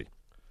Christmassy.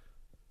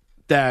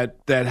 That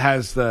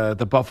has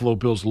the Buffalo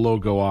Bills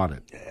logo on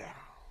it. Yeah.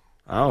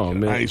 Oh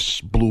man.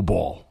 Nice blue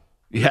ball.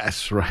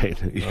 Yes, right.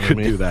 You what I could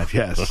mean? do that.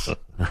 Yes.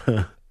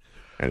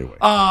 Anyway.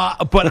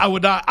 But I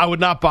would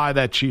not buy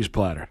that cheese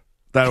platter.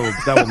 That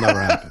will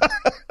never happen.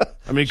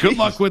 I mean, good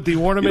luck with the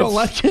ornaments. You don't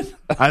like it?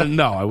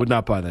 I would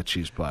not buy that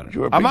cheese platter.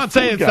 You're a I'm big not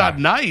saying food it's guy. not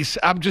nice.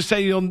 I'm just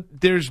saying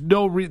there's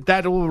no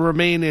that will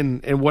remain in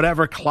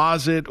whatever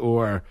closet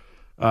or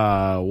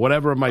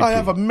whatever it might be. I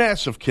have a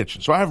massive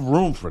kitchen, so I have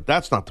room for it.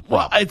 That's not the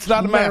well, problem. it's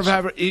not a matter of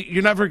massive. having.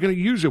 You're never going to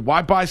use it.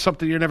 Why buy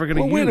something you're never going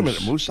to Well, use? wait a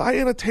minute, Moose. I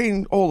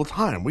entertain all the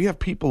time. We have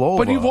people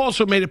over. But you've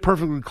also made it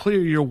perfectly clear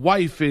your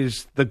wife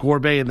is the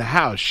gourmet in the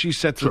house. She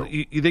sets.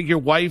 You think your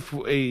wife,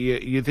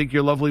 you think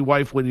your lovely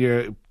wife, when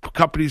your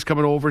company's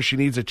coming over, she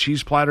needs a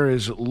cheese platter,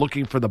 is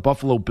looking for the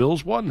Buffalo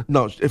Bills one?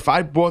 No, if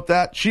I bought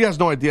that, she has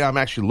no idea I'm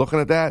actually looking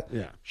at that.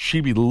 Yeah.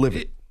 She'd be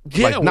livid.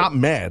 Yeah, like, not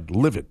mad,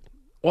 livid.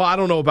 Well, I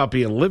don't know about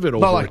being livid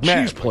over Not like a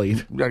mad. cheese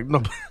plate. Like,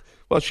 no,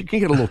 well, she can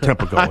get a little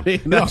temper going. I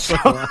mean,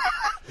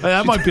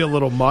 that might be a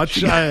little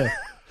much. I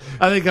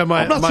think I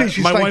might. I'm not saying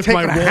she's my like wife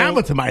taking might a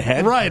hammer to my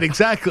head. Right,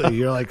 exactly.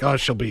 You're like, oh,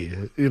 she'll be,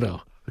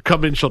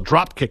 come in, she'll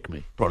drop kick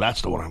me. Bro,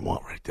 that's the one I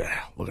want right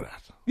there. Look at that.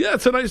 Yeah,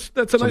 that's a nice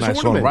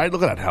ornament, one, right?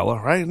 Look at that,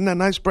 Hella, right? Isn't that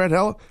nice, Brad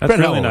Hella? That's Brad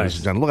really Hella, nice. ladies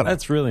and gentlemen. Look at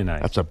That's really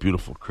nice. That's a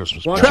beautiful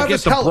Christmas. Why present. don't you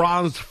get the Hella.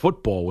 bronze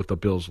football with the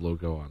Bills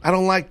logo on it? I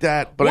don't like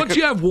that. But Once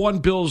you have one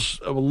Bills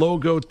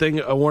logo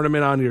thing,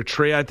 ornament on your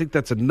tray, I think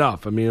that's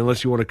enough. I mean,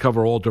 unless you want to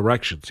cover all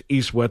directions,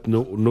 east, west,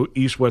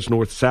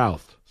 north,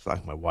 south. It's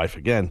like my wife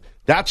again.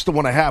 That's the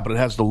one I have, but it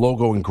has the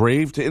logo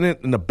engraved in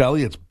it. In the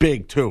belly, it's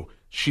big, too.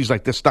 She's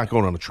like, this is not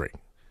going on the tree.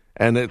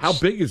 And it's, How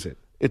big is it?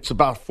 It's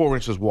about 4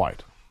 inches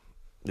wide.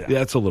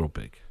 Yeah, it's a little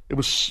big. It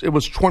was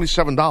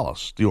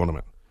 $27, the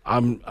ornament.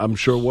 I'm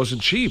sure it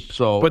wasn't cheap.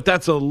 So, but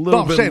that's a No,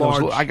 little I'm bit saying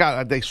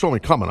large. they saw me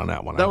coming on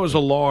that one.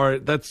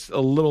 That's a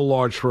little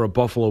large for a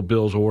Buffalo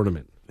Bills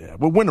ornament. Yeah,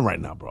 we're winning right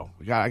now, bro.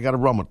 I got to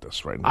run with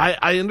this right now.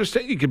 I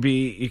understand you could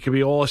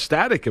be all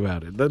ecstatic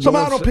about it.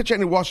 Somehow I don't picture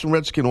any Washington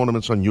Redskin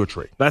ornaments on your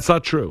tree. That's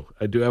not true.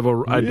 I do have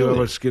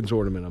a Skins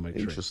ornament on my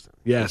tree. Interesting.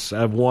 Yes,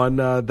 I have one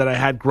that I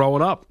had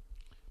growing up.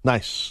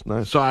 Nice.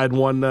 So I had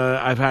one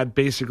I've had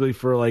basically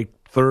for like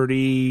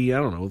 30, I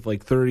don't know,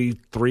 like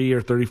 33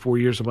 or 34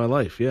 years of my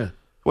life. Yeah.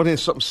 Well,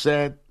 here's something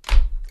sad.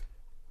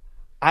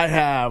 I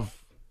have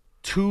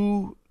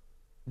 2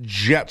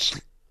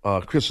 Jets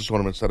Christmas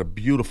ornaments that are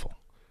beautiful,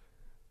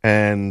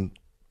 and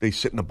they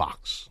sit in a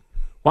box.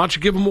 Why don't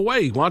you give them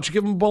away? Why don't you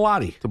give them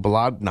Bilotti? The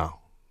Ballad, no.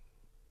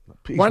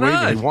 He's Why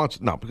not? waving. He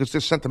wants no, because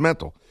they're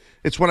sentimental.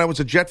 It's when I was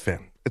a Jet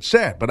fan. It's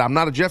sad, but I'm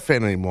not a Jet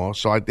fan anymore,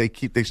 so they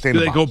stay in Do the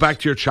they box. go back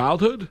to your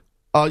childhood?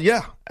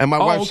 Yeah, and my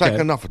wife's okay. like,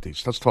 enough of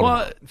these. Let's talk about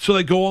Well, it. so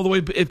they go all the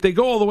way. If they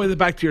go all the way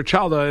back to your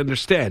childhood, I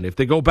understand. If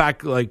they go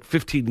back like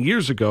 15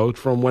 years ago,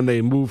 from when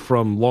they moved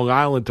from Long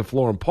Island to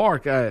Florham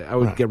Park, I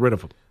would get rid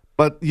of them.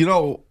 But you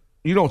know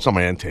it's on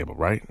my end table,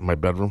 right? In my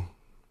bedroom.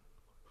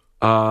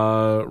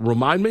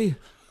 Remind me.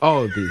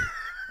 Oh,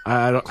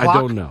 I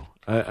don't know.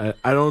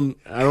 I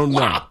don't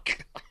know.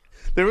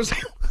 There was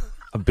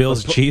A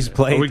Bill's cheese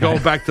plate. Are we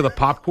going back to the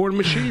popcorn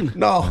machine?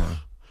 no.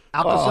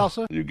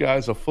 Alka-Seltzer? You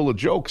guys are full of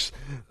jokes.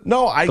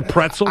 No, The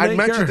pretzel I maker?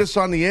 mentioned this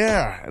on the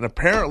air, and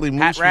apparently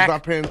Moose was rack?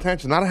 not paying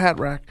attention. Not a hat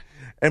rack.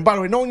 And by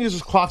the way, no one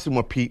uses clocks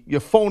anymore, Pete. Your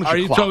phone is Are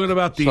your you clock. talking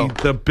about So-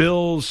 the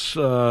Bills,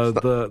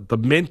 the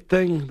mint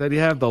thing that you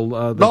have, the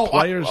no,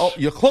 players?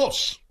 you're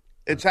close.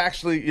 It's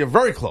actually, you're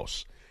very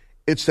close.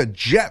 It's the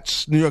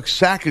Jets New York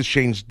Stock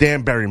Exchange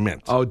Danbury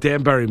Mint. Oh,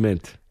 Danbury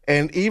mint.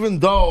 And even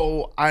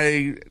though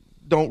I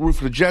don't root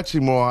for the Jets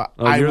anymore,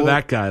 Oh, you're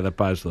that guy that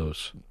buys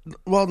those.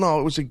 Well, no,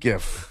 it was a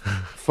gift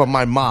from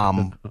my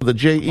mom. The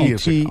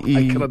JETE,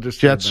 I can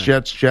understand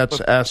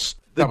Jets, S.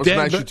 That was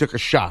nice. You took a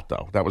shot,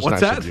 though. That was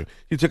What's nice that? of you.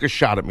 You took a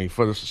shot at me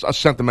for a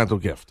sentimental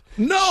gift.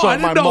 No, So I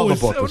didn't my know mother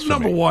it bought this was. for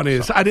Number me. one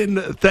is I didn't.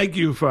 Thank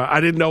you for.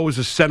 I didn't know it was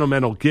a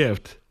sentimental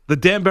gift. The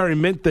Danbury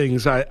mint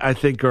things, I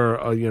think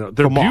are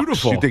they're For Marks.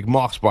 beautiful. You think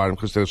Marks buy them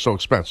because they're so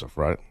expensive,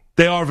 right?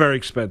 They are very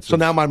expensive. So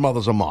now my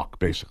mother's a Mark,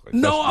 basically.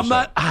 no, That's I'm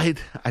what not.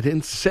 I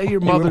didn't say your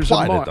You mother's a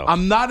implied it, mark. though.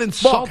 I'm not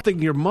insulting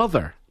your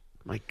mother.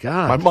 My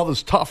God, my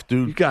mother's tough,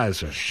 dude. You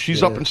guys are.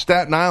 She's up in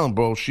Staten Island,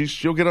 bro.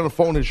 She'll get on the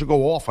phone and she'll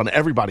go off on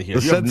everybody here.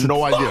 You have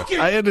no idea.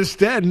 I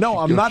understand. No,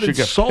 I'm not she'll get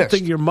insulting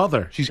pissed. your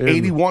mother. She's And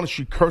 81 and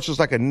she curses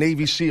like a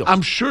Navy SEAL.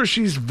 I'm sure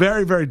she's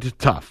very, very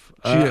tough.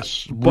 She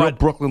is. Real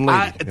Brooklyn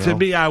lady, you To know?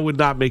 me, I would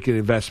not make an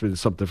investment in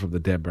something from the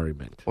Danbury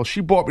mint. Well,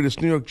 she bought me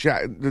this New York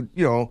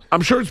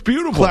I'm sure it's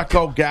beautiful.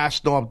 Pleco,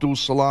 Gaston, Abdul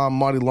Salam,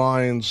 Mighty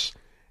Lions,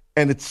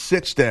 and it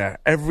sits there.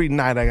 Every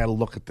night I got to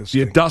look at this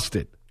You thing. dust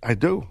it. I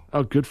do.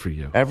 Oh, good for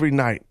you. Every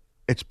night.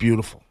 It's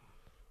beautiful.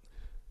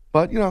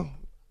 But, yeah.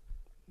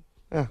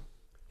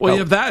 Well, you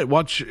have that.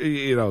 Watch,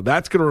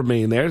 that's going to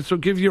remain there. So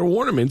give your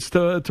ornaments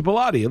to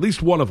Bilotti, at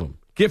least one of them.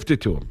 Gift it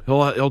to him.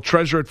 He'll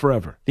treasure it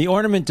forever. The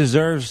ornament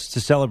deserves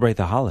to celebrate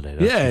the holiday.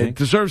 Don't you Yeah, it think?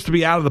 deserves to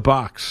be out of the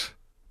box.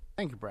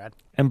 Thank you, Brad.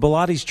 And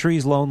Bilotti's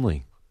tree's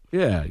lonely.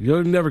 Yeah,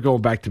 you're never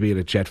going back to being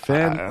a Jet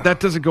fan. That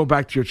doesn't go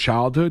back to your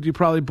childhood. You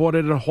probably bought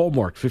it at a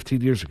Hallmark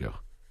 15 years ago.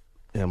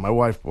 Yeah, my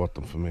wife bought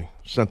them for me.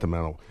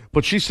 Sentimental.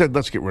 But she said,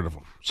 let's get rid of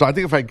them. So I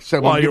think if I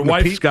said, Well, I'm your giving to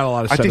wife's Pete, got a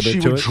lot of I think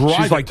sentiment she to would it.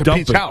 drive She's like it to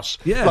Pete's dumping. house.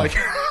 Yeah. Like,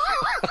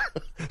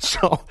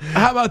 so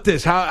How about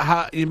this?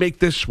 How you make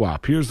this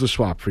swap? Here's the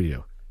swap for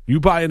you. You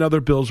buy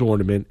another Bills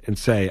ornament and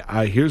say,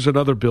 here's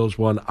another Bills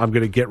one. I'm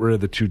going to get rid of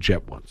the 2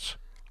 Jet ones.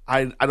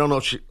 I don't know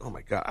if she, oh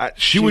my God.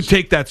 She would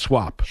take that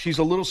swap. She's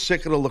a little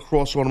sick of the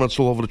lacrosse ornaments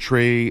all over the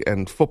tree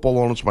and football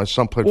ornaments. My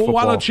son played Well,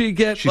 football. why don't you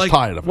get She's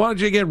tired of it. Why don't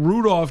you get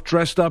Rudolph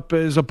dressed up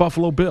as a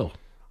Buffalo Bill?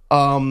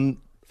 Throwing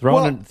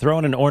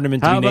an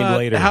ornament to be named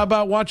later. How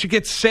about why don't you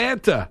get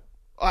Santa?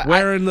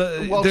 Wearing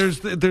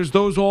there's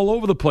those all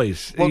over the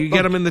place. Well, you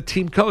get them in the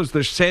team colors.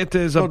 There's Santa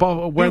is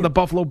wearing the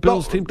Buffalo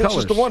Bills team this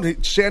colors. is the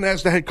one. Santa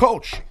as the head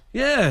coach.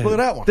 Yeah. Look at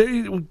that one. There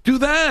you, do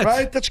that.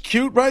 Right? That's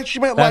cute, right? She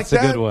might That's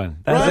like a that. good one.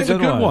 That's a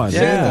good one.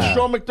 Santa, Yeah.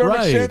 Sean McDermott,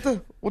 Right.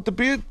 Santa with the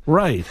beard.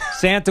 Right.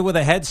 Santa with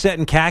a headset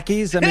and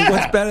khakis. I mean, Yeah.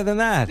 what's better than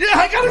that? Yeah,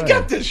 I gotta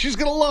get this. She's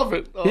gonna love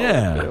it. Oh,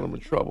 Yeah. man, I'm in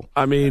trouble.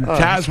 I mean,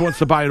 Taz wants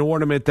to buy an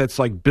ornament that's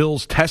like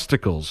Bill's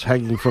testicles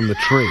hanging from the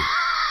tree.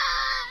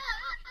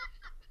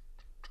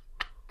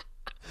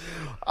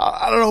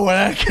 I don't know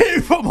where that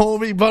came from,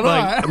 homie, but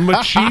Like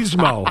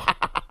machismo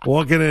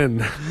walking in.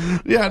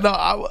 yeah, no,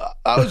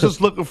 I was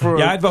just looking for.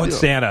 Yeah, I'd vote you know,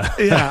 Santa.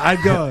 Yeah,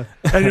 I'd go.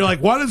 And you're like,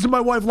 why doesn't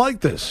my wife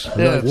like this? I'm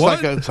Yeah, like, it's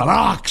what? like it's an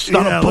ox,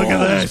 not Yeah, a bull. look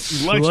at this.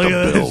 He likes Look the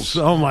at bills. this.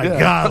 Oh, my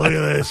God, look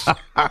at this.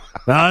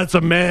 Now that's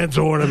a man's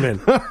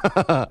ornament.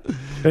 And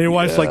your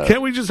wife's like,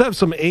 can't we just have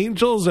some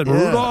angels and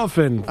Rudolph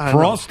and I know.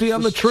 Frosty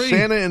on the Just tree?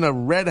 Santa in a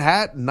red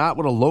hat, not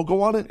with a logo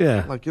on it.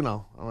 Yeah. like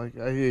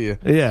I hear you.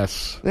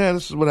 Yes. Yeah,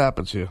 this is what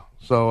happens here.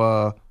 So,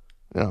 I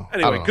don't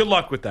Anyway, know. good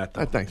luck with that,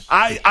 though. Thanks.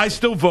 I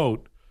still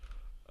vote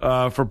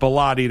for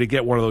Bilotti to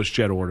get one of those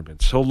jet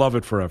ornaments. He'll love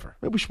it forever.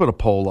 Maybe we should put a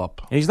poll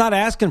up. He's not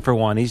asking for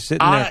one. He's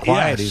sitting there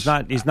quiet. Yes.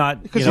 He's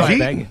not Because you know, he's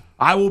begging.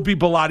 I will be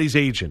Bilotti's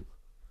agent.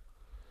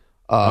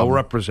 I'll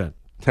represent.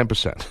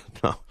 10%.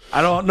 No.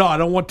 I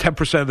don't want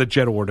 10% of the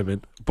jet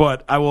ornament,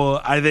 but I will.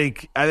 I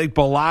think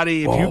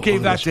Bilotti. If you look gave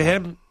at that this to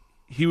him,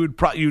 he would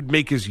you'd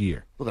make his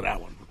year. Look at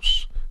that one.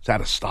 It's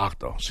out of stock,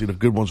 though. See, the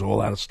good ones are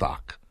all out of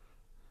stock.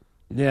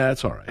 Yeah,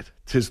 that's all right.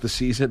 'Tis the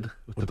season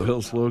with the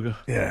Bills logo.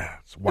 Yeah,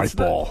 it's white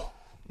ball.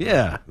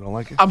 Yeah, You don't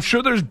like it? I'm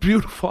sure there's a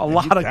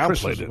lot of downplayed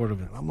Christmas it.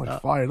 ornaments. I'm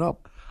like fired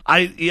up.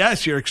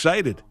 Yes, you're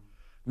excited.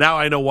 Now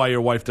I know why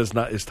your wife is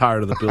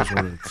tired of the Bills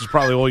ornaments. This is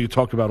probably all you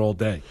talk about all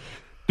day.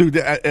 Dude,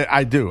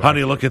 I do.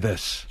 Honey, look at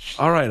this.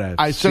 All right,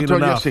 I said seen to her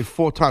enough. yesterday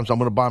 4 times, I'm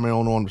going to buy my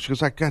own ornament. She goes,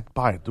 go ahead,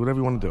 buy it. Do whatever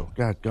you want to do.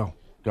 Go ahead, go.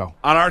 On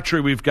our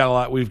tree, we've got a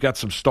lot. We've got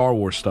some Star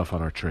Wars stuff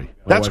on our tree. My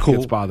That's wife cool.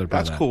 Gets bothered by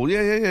That's that. cool.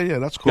 Yeah.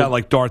 That's cool. Got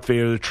like Darth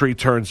Vader. The tree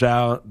turns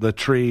out. The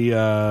tree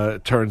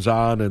turns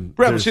on, and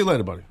Brad, we'll there's- see you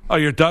later, buddy. Oh,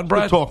 you're done,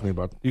 Brad? Good talking to you,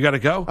 bud. You got to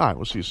go. All right,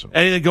 we'll see you soon.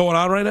 Anything going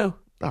on right now?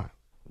 All right.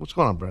 What's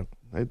going on, Brad?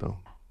 How you doing?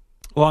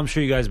 Well, I'm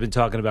sure you guys have been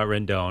talking about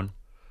Rendon.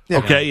 Yeah.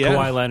 Okay, yeah.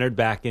 Kawhi Leonard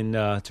back in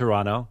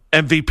Toronto.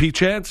 MVP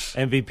chance.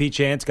 MVP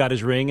chance got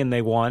his ring, and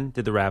they won.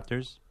 Did the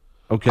Raptors?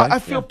 Okay. I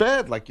feel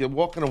bad. Like you're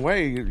walking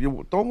away.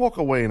 You don't walk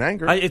away in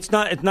anger. It's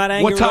not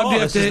anger what at time all. do you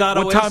have This is to? not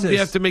What time do you Oasis.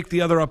 have to make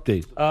the other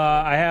update?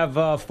 I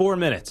have 4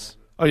 minutes.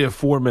 Oh, you have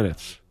 4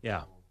 minutes.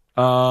 Yeah.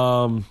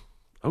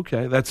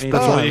 Okay, that's No,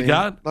 all I you mean,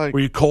 got. like- Were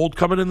you cold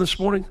coming in this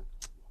morning?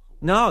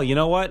 No, you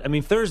know what? I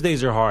mean,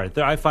 Thursdays are hard.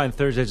 I find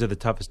Thursdays are the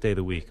toughest day of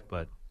the week,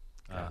 but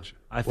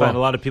I find a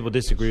lot of people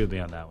disagree with me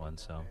on that one.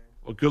 So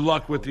Well, good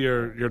luck with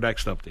your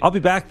next update. I'll be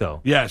back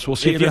though. Yes, we'll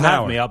see If you you in an have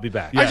hour. me, I'll be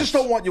back. I just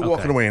don't want you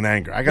walking away in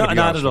anger. I got to No, be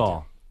not honest at with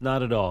all.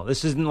 Not at all.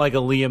 This isn't like a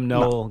Liam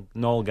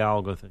Noel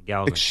Gallagher.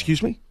 you.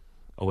 Excuse me?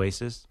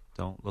 Oasis.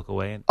 Don't look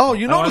away. Oh,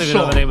 you know I the don't even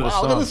song. know the name of the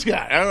Wow, song. look at this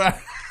guy. All right.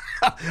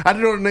 I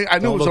didn't know the name. I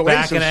knew Don't it was look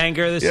Oasis. back in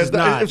anger. This Yeah, is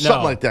not. It's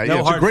something like that. No Yeah,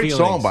 it's a hard great song,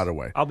 feelings. by the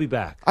way. I'll be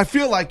back. I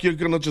feel like you're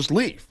going to just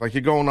leave. Like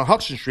you're going to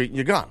Hudson Street and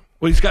you're gone.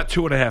 Well, he's got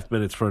 2.5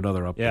 minutes for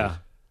another update. Yeah.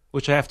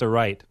 Which I have to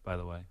write, by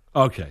the way.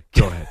 Okay,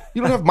 go ahead.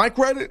 You don't have Mike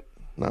write it?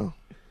 No.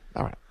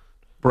 All right.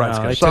 Brad's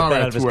No, got they it. took Sorry, that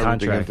out I of his threw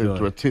everything contract.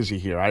 into a tizzy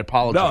here. I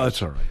apologize. No,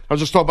 that's all right. I was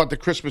just talking about the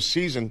Christmas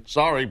season.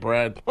 Sorry,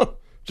 Brad.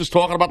 Just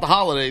talking about the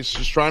holidays.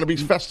 Just trying to be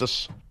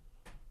festus.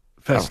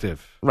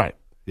 Festive. Right.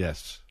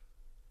 Yes.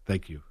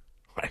 Thank you.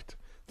 Right.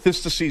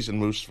 This the season,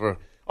 Moose, for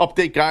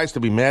update guys to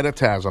be mad at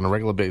Taz on a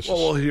regular basis. Well,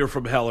 we'll hear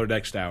from Heller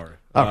next hour.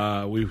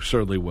 We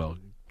certainly will.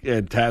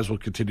 And Taz will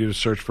continue to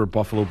search for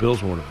Buffalo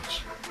Bills ornaments.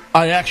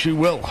 I actually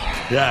will.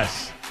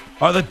 Yes.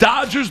 Are the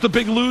Dodgers the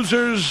big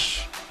losers?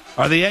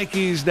 Are the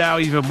Yankees now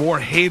even more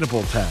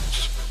hateable,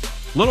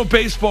 Taz? Little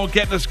baseball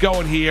getting us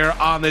going here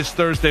on this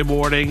Thursday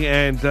morning,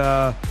 and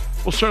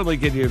we'll certainly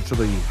get you into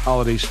the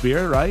holiday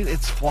spirit, right?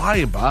 It's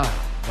flying by.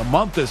 The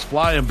month is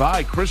flying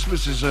by.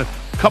 Christmas is a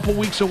couple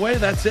weeks away.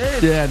 That's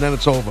it. Yeah, and then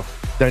it's over.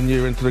 Then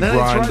you're into the Then it's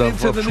grind right of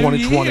into the new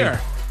 2020.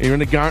 year. You're in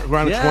the grind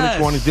of Yes.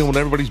 2020 dealing with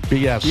everybody's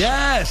BS.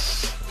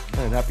 Yes.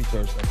 And happy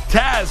Thursday.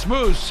 Taz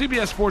Moose,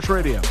 CBS Sports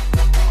Radio.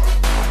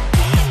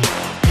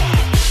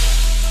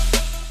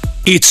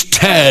 It's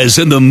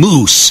Taz and the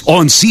Moose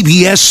on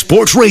CBS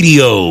Sports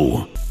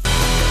Radio.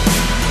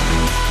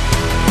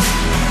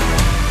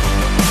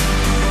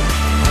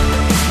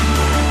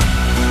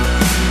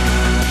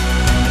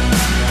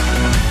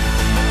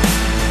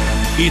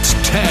 It's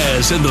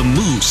Taz and the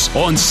Moose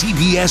on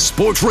CBS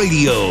Sports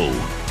Radio.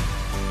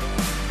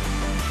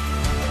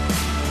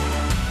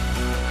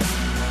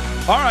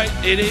 All right,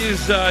 it is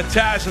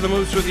Taz and the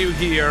Moose with you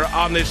here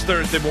on this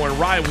Thursday morning.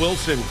 Ryan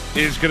Wilson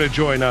is going to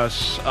join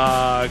us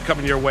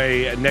coming your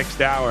way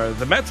next hour.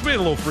 The Mets made a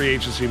little free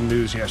agency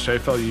news yesterday. I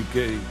felt you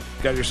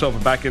got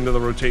yourself back into the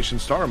rotation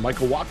star,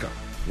 Michael Wacha.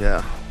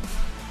 Yeah.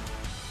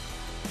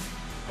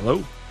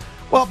 Hello?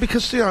 Well,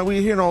 because you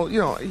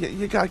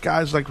got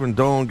guys like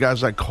Rendon,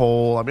 guys like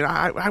Cole. I mean,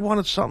 I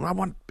wanted something. I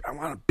want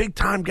a big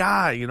time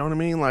guy. You know what I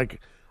mean?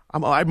 Like,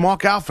 I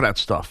mark out for that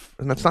stuff,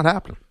 and that's not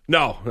happening.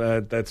 No,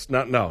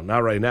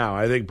 not right now.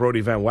 I think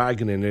Brody Van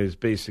Wagenen is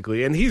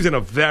basically, and he's in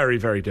a very,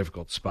 very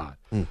difficult spot.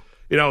 You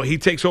know, he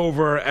takes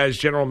over as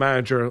general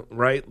manager,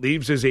 right?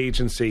 Leaves his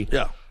agency.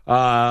 Yeah.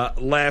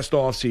 Last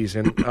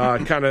offseason,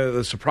 kind of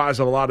the surprise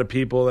of a lot of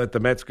people that the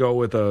Mets go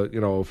with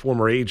a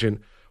former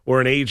agent or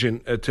an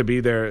agent to be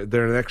their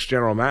next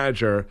general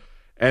manager,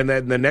 and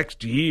then the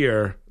next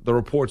year the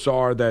reports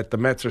are that the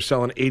Mets are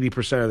selling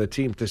 80% of the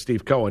team to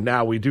Steve Cohen.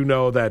 Now we do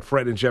know that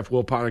Fred and Jeff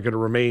Wilpon are going to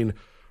remain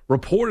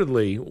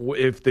reportedly,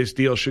 if this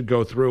deal should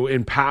go through,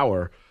 in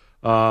power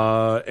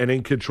and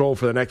in control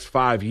for the next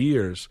 5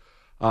 years.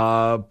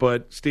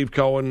 But Steve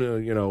Cohen,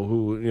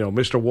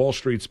 Mr. Wall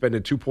Street,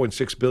 spending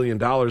 $2.6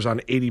 billion on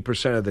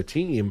 80% of the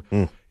team,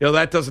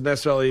 that doesn't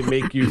necessarily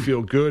make you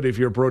feel good if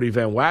you're Brody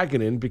Van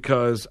Wagenen,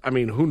 because, I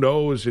mean, who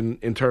knows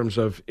in terms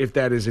of if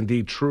that is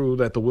indeed true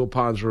that the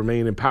Wilpons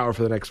remain in power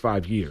for the next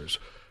 5 years.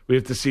 We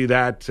have to see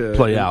that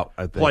play out,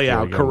 I think. Play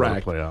out,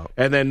 correct. Play out.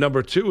 And then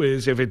number two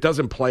is, if it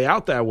doesn't play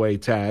out that way,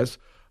 Taz,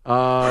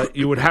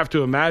 you would have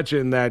to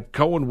imagine that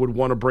Cohen would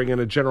want to bring in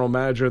a general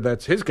manager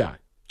that's his guy.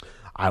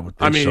 I would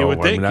think you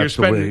would think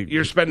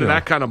you're spending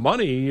that kind of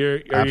money. Are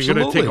you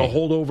going to take a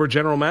holdover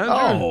general manager?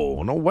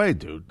 Oh, no way,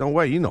 dude. No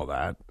way. You know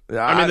that.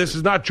 I mean, this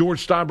is not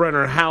George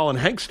Steinbrenner, Hal, and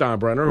Hank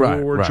Steinbrenner,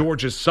 who were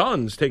George's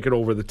sons taking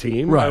over the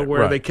team,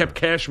 where they kept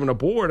Cashman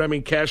aboard. I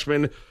mean,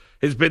 Cashman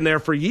has been there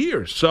for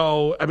years.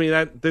 So, I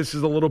mean, this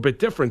is a little bit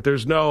different.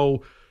 There's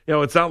no...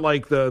 it's not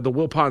like the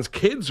Wilpons'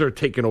 kids are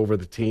taking over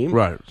the team.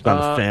 Right. It's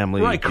not a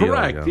family. Right,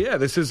 correct. Yeah,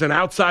 this is an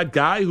outside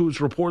guy who's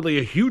reportedly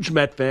a huge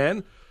Met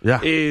fan. Yeah.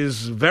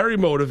 Is very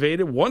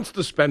motivated, wants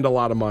to spend a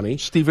lot of money.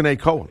 Stephen A.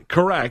 Cohen.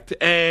 Correct.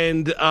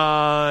 And,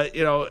 Brody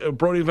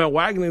Van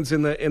Wagenen's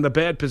in the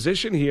bad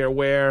position here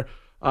where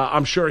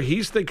I'm sure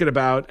he's thinking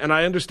about, and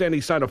I understand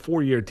he signed a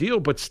 4-year deal,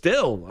 but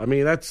still, I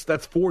mean, that's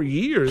 4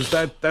 years.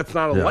 That's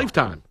not a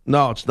lifetime.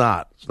 No, it's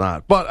not. It's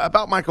not. But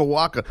about Michael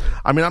Wacha,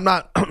 I mean, I'm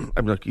not,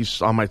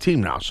 he's on my team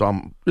now, so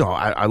I'm,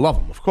 I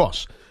love him, of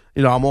course.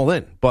 I'm all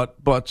in, but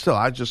still,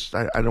 I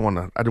didn't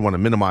want to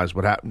minimize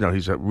what happened.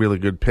 He's a really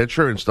good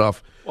pitcher and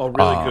stuff. Well,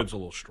 really good's a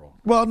little strong.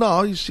 Well,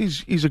 no,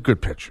 he's a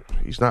good pitcher.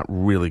 He's not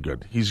really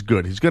good. He's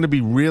good. He's going to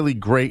be really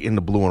great in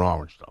the blue and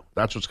orange, though.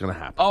 That's what's going to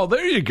happen. Oh,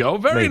 there you go.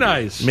 Very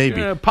nice.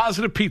 Maybe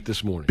positive Pete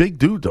this morning. Big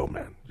dude, though,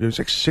 man. He's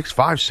like 6'5",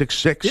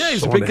 6'6". Yeah,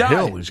 he's a big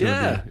guy.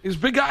 He's a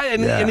big guy,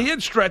 and he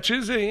had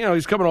stretches. And,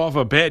 he's coming off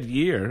a bad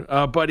year,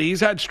 but he's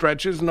had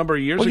stretches a number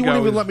of years ago. You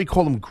wouldn't even let me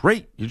call him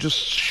great. You just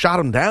shot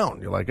him down.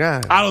 You're like,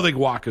 I don't think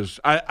Wacha's.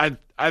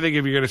 I think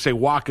if you're going to say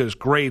Wacha's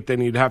great, then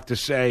you'd have to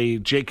say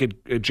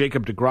Jacob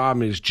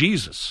deGrom is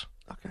Jesus.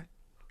 Okay,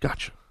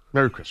 gotcha.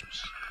 Merry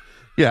Christmas.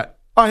 Yeah,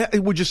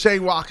 would you say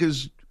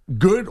Wacha's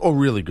good or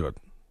really good?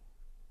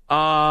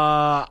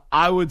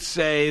 I would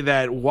say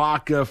that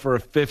Wacha for a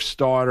fifth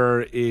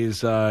starter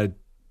is a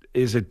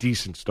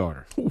decent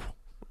starter.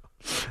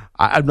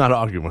 I'm not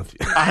arguing with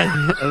you.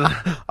 I'm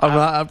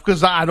not,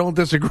 because I don't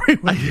disagree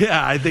with you.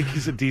 Yeah, I think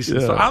he's a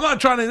decent starter. I'm not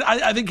trying to.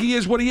 I think he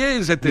is what he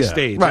is at this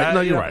stage. Right?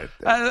 No, you're right.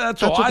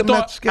 That's all. I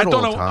thought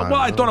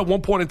at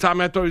one point in time,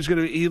 I thought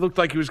he looked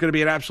like he was going to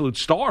be an absolute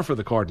star for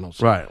the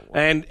Cardinals. Right.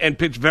 And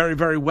pitched very,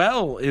 very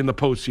well in the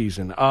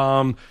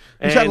postseason.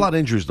 He's had a lot of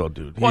injuries, though,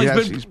 dude.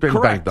 He's been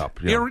banged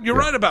up. You're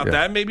right about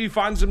that. Maybe he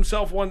finds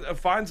himself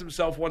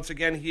once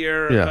again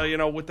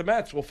here. With the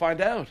Mets. We'll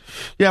find out.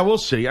 Yeah, we'll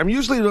see. I'm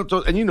usually,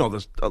 and you know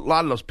this, a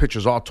lot of those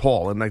pitchers are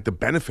tall, and like the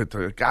benefit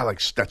to a guy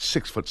like that's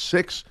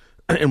 6'6"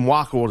 and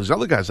Wacha, or these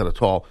other guys that are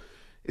tall,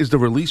 is the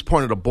release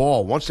point of the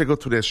ball. Once they go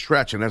through their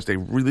stretch, and as they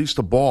release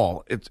the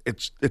ball, it's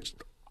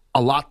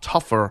a lot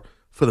tougher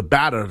for the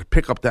batter to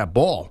pick up that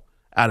ball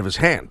out of his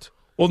hand.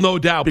 Well, no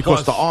doubt.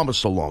 Because the arm is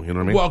so long, you know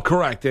what I mean? Well,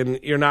 correct. And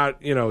you're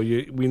not,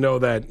 we know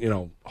that,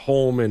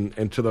 home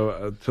and to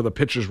the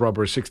pitcher's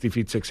rubber is 60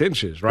 feet 6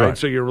 inches, right?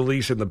 So you're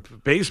releasing the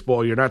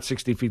baseball, you're not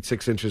 60 feet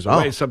 6 inches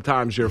away. Oh.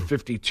 Sometimes you're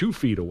 52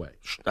 feet away.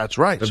 That's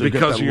right. So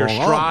because of your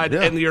stride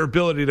and your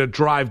ability to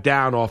drive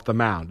down off the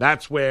mound.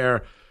 That's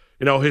where,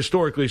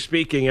 historically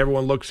speaking,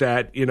 everyone looks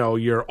at,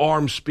 your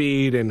arm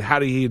speed and how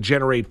do you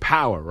generate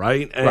power,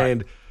 right?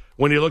 And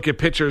when you look at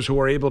pitchers who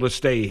are able to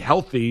stay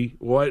healthy,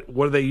 what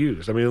do they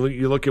use? I mean,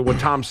 you look at what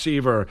Tom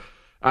Seaver,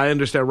 I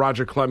understand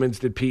Roger Clemens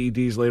did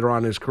PEDs later on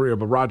in his career,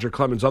 but Roger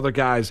Clemens, other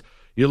guys,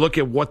 you look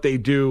at what they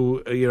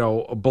do,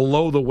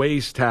 below the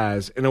waist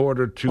has in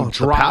order to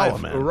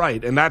drive. Power,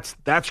 right, and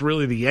that's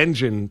really the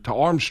engine to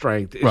arm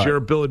strength is your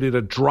ability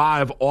to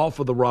drive off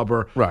of the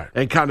rubber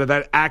and kind of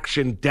that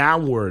action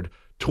downward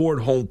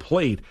toward home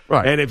plate.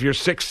 Right. And if you're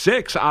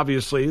 6'6",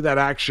 obviously that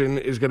action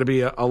is going to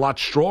be a lot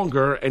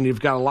stronger and you've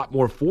got a lot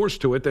more force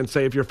to it than,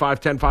 say, if you're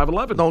 5'10",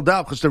 5'11". No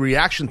doubt, because the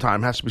reaction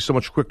time has to be so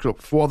much quicker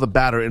for the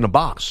batter in the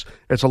box.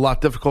 It's a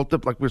lot difficult,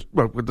 like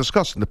we're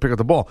discussing, to pick up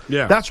the ball.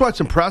 Yeah. That's why it's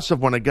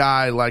impressive when a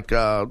guy like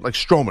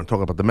Stroman,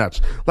 talking about the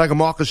Mets, like a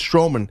Marcus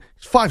Stroman,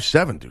 he's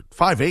 5'7", dude,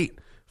 5'8".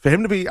 For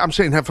him to be, I'm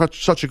saying, have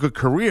such a good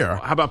career.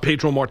 How about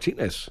Pedro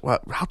Martinez?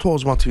 How tall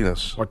is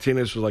Martinez?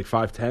 Martinez was like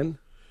 5'10".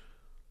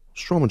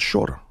 Stroman's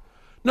shorter.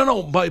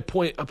 No, by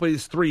point, but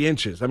it's 3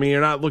 inches. I mean,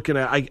 you're not looking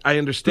at. I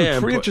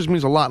understand. 3 but- inches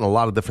means a lot in a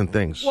lot of different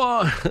things.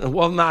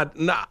 Well, not.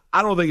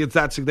 I don't think it's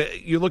that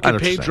significant. You look I at know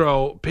what you're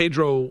Pedro.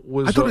 Pedro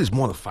was. I thought he was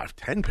more than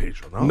 5'10",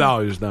 Pedro. No, No,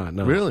 he was not.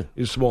 No, Really?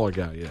 He's a smaller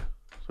guy. Yeah,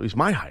 So he's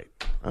my height.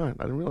 All right,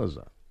 I didn't realize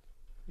that.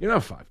 you're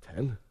not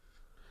 5'10".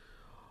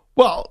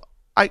 Well,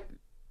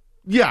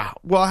 there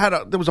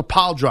was a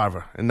pile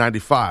driver in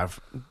 '95.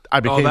 I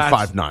became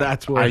that's- 5'9".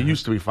 that's what- I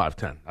used to be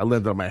 5'10". I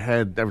lived on my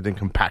head, everything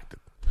compacted.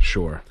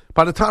 Sure.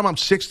 By the time I'm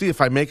 60,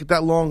 if I make it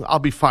that long, I'll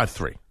be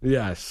 5'3".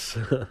 Yes.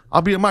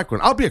 I'll be a micron.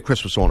 I'll be a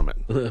Christmas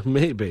ornament.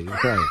 Maybe.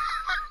 Right.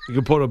 You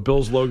can put a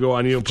Bills logo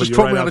on you and put Just you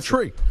throw right me on a outside-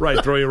 tree.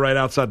 Right, throw you right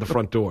outside the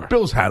front door.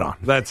 Bill's hat on.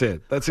 That's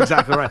it. That's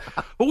exactly right.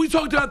 But we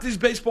talked about these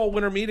baseball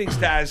winter meetings,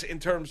 Taz, in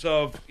terms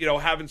of,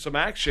 having some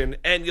action.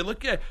 And you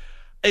look at,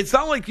 it's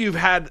not like you've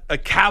had a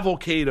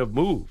cavalcade of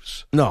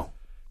moves. No.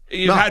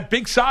 You've had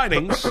big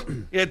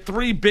signings. You had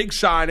 3 big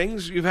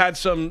signings. You've had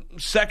some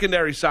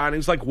secondary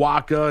signings like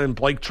Waka and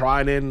Blake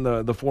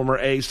Trinan, the former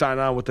A, sign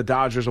on with the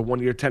Dodgers, a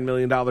 1-year, $10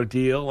 million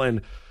deal.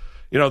 And,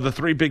 the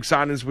 3 big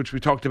signings, which we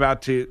talked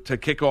about to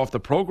kick off the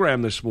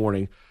program this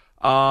morning.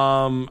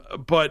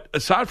 But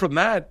aside from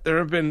that, there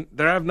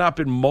have not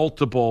been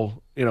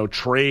multiple,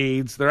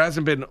 trades. There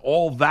hasn't been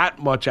all that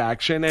much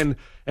action. And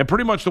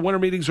pretty much the winter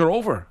meetings are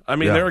over. I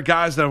mean, there are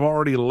guys that have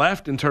already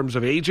left in terms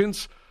of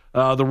agents.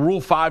 The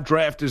Rule 5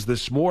 draft is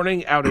this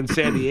morning out in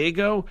San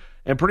Diego,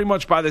 and pretty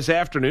much by this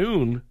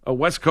afternoon,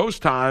 West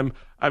Coast time,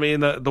 I mean,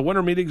 the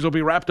winter meetings will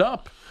be wrapped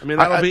up. I mean,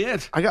 that'll be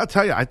it. I got to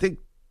tell you, I think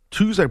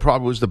Tuesday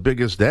probably was the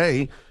biggest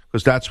day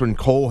because that's when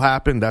Cole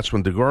happened. That's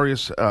when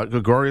Gregorius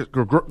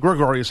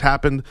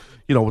happened,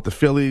 with the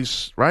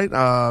Phillies, right?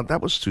 That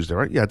was Tuesday,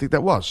 right? Yeah, I think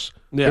that was.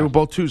 Yeah. They were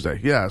both Tuesday,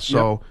 yeah.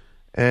 So,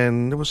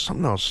 and there was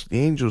something else. The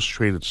Angels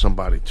traded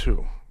somebody,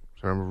 too.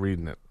 So I remember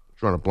reading it.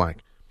 Drawing a blank.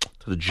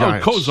 To the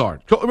Giants.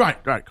 Cozart.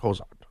 Right,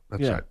 Cozart.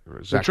 That's Yeah.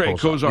 right. The trade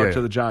Cozart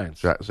to the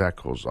Giants. Zach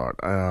Cozart.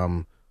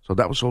 So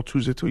that was all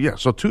Tuesday, too. Yeah,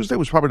 so Tuesday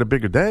was probably the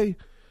bigger day,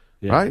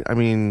 right? I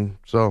mean,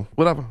 so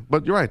whatever.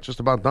 But you're right, just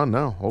about done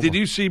now. Over. Did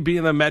you see,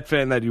 being the Met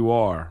fan that you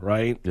are,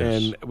 right?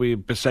 Yes. And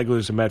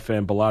Bisegler's a Met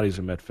fan, Bilatti's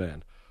a Met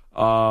fan.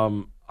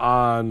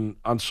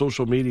 On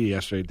social media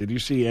yesterday, did you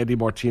see Andy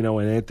Martino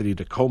and Anthony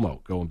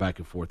DiComo going back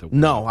and forth?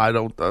 No, I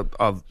don't.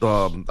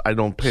 I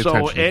don't pay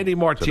attention. So Andy to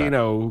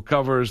Martino, who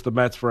covers the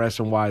Mets for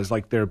SNY, is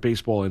like their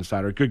baseball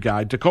insider. Good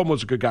guy.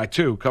 DiComo's a good guy,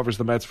 too. Covers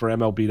the Mets for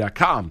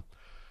MLB.com.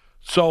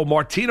 So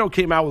Martino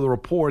came out with a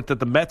report that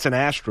the Mets and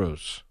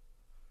Astros,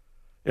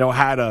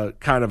 had a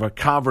kind of a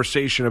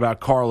conversation about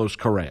Carlos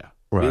Correa.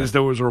 Right. Because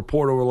there was a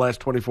report over the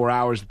last 24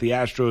 hours that the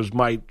Astros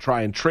might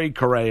try and trade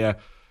Correa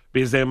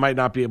because they might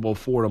not be able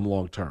to afford him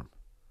long term.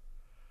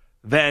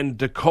 Then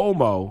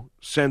DiComo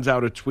sends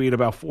out a tweet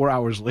about 4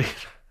 hours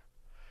later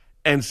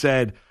and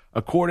said,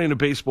 according to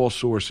baseball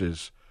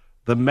sources,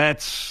 the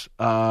Mets,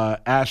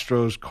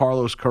 Astros,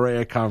 Carlos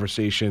Correa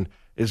conversation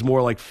is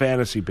more like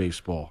fantasy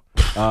baseball.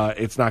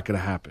 It's not going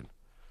to happen.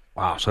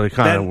 Wow, so they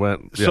kind of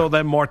went. Yeah. So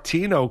then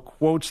Martino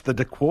quotes the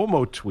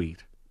DiComo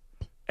tweet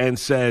and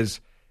says,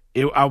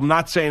 I'm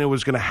not saying it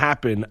was going to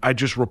happen. I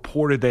just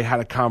reported they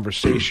had a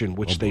conversation,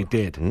 which they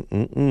did.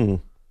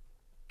 Getting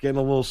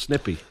a little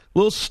snippy. A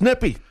little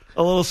snippy.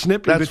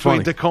 That's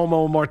between funny.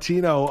 DiComo and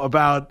Martino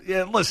about,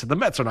 listen, the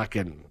Mets are not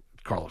getting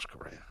Carlos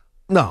Correa.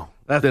 No,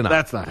 they're not.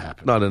 That's not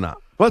happening. No, they're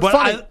not. But it's But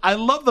funny. I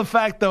love the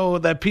fact, though,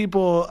 that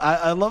people,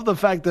 I love the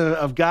fact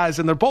of guys,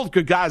 and they're both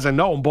good guys. I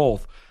know them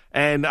both.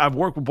 And I've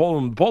worked with both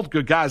of them, both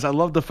good guys. I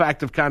love the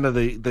fact of kind of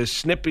the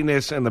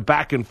snippiness and the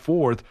back and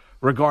forth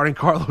regarding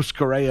Carlos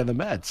Correa and the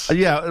Mets.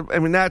 Yeah, I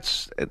mean,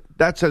 that's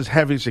as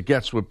heavy as it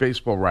gets with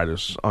baseball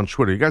writers on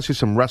Twitter. You guys see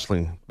some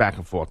wrestling back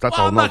and forth. That's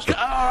Well, all. I'm No, not-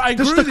 I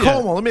this agree is with you.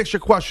 DiComo. Let me ask you a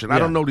question. I Yeah.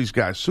 don't know these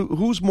guys.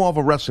 Who's more of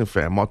a wrestling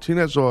fan,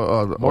 Martinez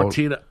or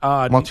Martino,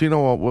 Martino?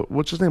 Or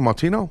what's his name?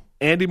 Martino?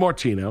 Andy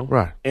Martino,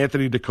 Right.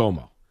 Anthony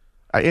DiComo.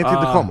 Anthony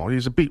DiComo.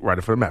 He's a beat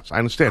writer for the Mets. I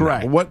understand.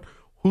 Correct. That. But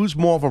who's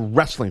more of a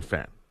wrestling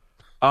fan?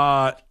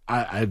 I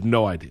have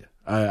no idea.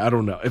 I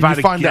don't know. If you I had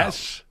to find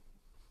guess,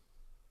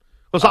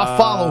 Because I'll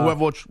follow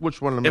whoever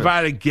which one of them. if is. I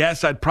had to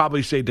guess, I'd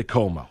probably say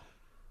DiComo.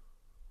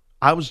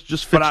 I was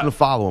just fixing to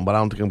follow him, but I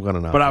don't think I'm going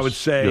to know. But I would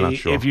 'cause you're say, not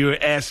sure. if you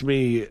asked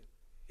me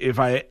if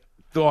I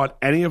thought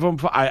any of them,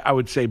 I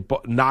would say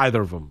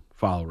neither of them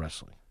follow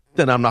wrestling.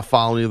 then I'm not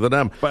following either of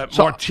them. But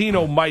So,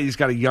 Martino might. He's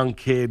got a young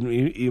kid,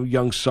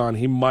 young son.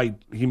 He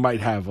might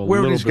have a. where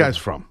are little these bit. guys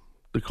from?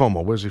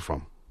 DiComo, where's he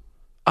from?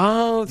 That's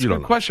a You don't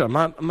good know. question.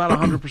 I'm not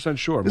 100%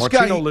 sure. This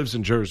Martino guy- lives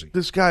in Jersey.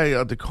 This guy,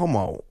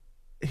 DiComo,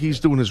 he's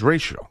doing his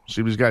ratio.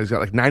 See, this guy's got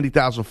like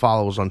 90,000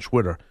 followers on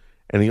Twitter,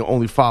 and he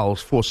only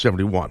follows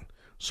 471.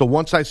 So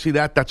once I see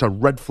that, that's a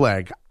red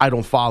flag. I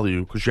don't follow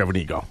you because you have an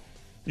ego.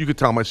 You could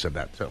tell him I said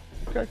that, too.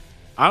 Okay.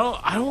 I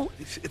don't.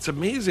 It's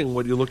amazing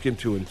what you look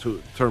into in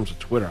terms of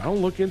Twitter. I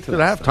don't look into Dude,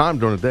 that I have stuff. time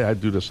during the day. I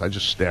do this. I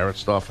just stare at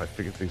stuff. I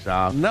figure things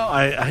out. No,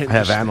 I I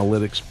have just-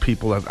 analytics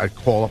people that I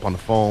call up on the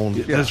phone.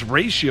 Yeah. This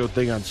ratio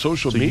thing on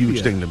social It's a media.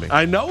 huge thing to me.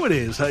 I know it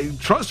is.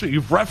 Trust me,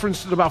 you've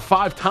referenced it about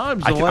 5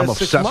 times in the I'm last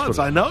 6 obsessed months. with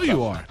it. I know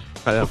you are.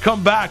 We'll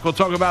come back. We'll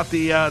talk about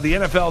the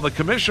NFL. The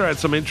commissioner had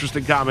some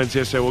interesting comments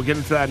yesterday. We'll get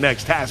into that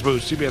next. Taz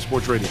Moose, CBS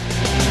Sports Radio.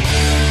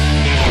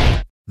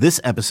 This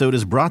episode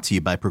is brought to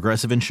you by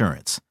Progressive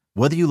Insurance.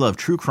 Whether you love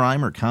true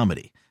crime or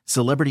comedy,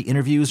 celebrity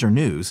interviews or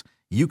news,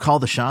 you call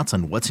the shots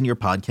on what's in your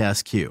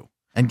podcast queue.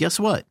 And guess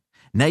what?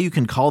 Now you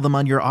can call them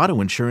on your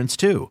auto insurance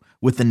too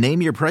with the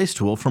Name Your Price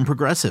tool from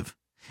Progressive.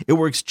 It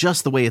works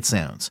just the way it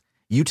sounds.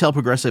 You tell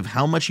Progressive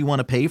how much you want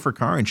to pay for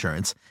car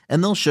insurance,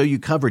 and they'll show you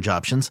coverage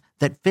options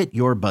that fit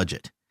your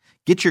budget.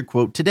 Get your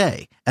quote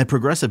today at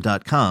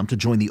Progressive.com to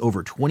join the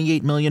over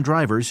 28 million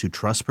drivers who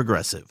trust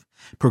Progressive.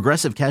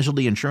 Progressive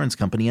Casualty Insurance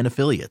Company and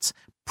Affiliates.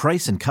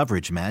 Price and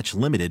coverage match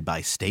limited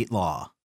by state law.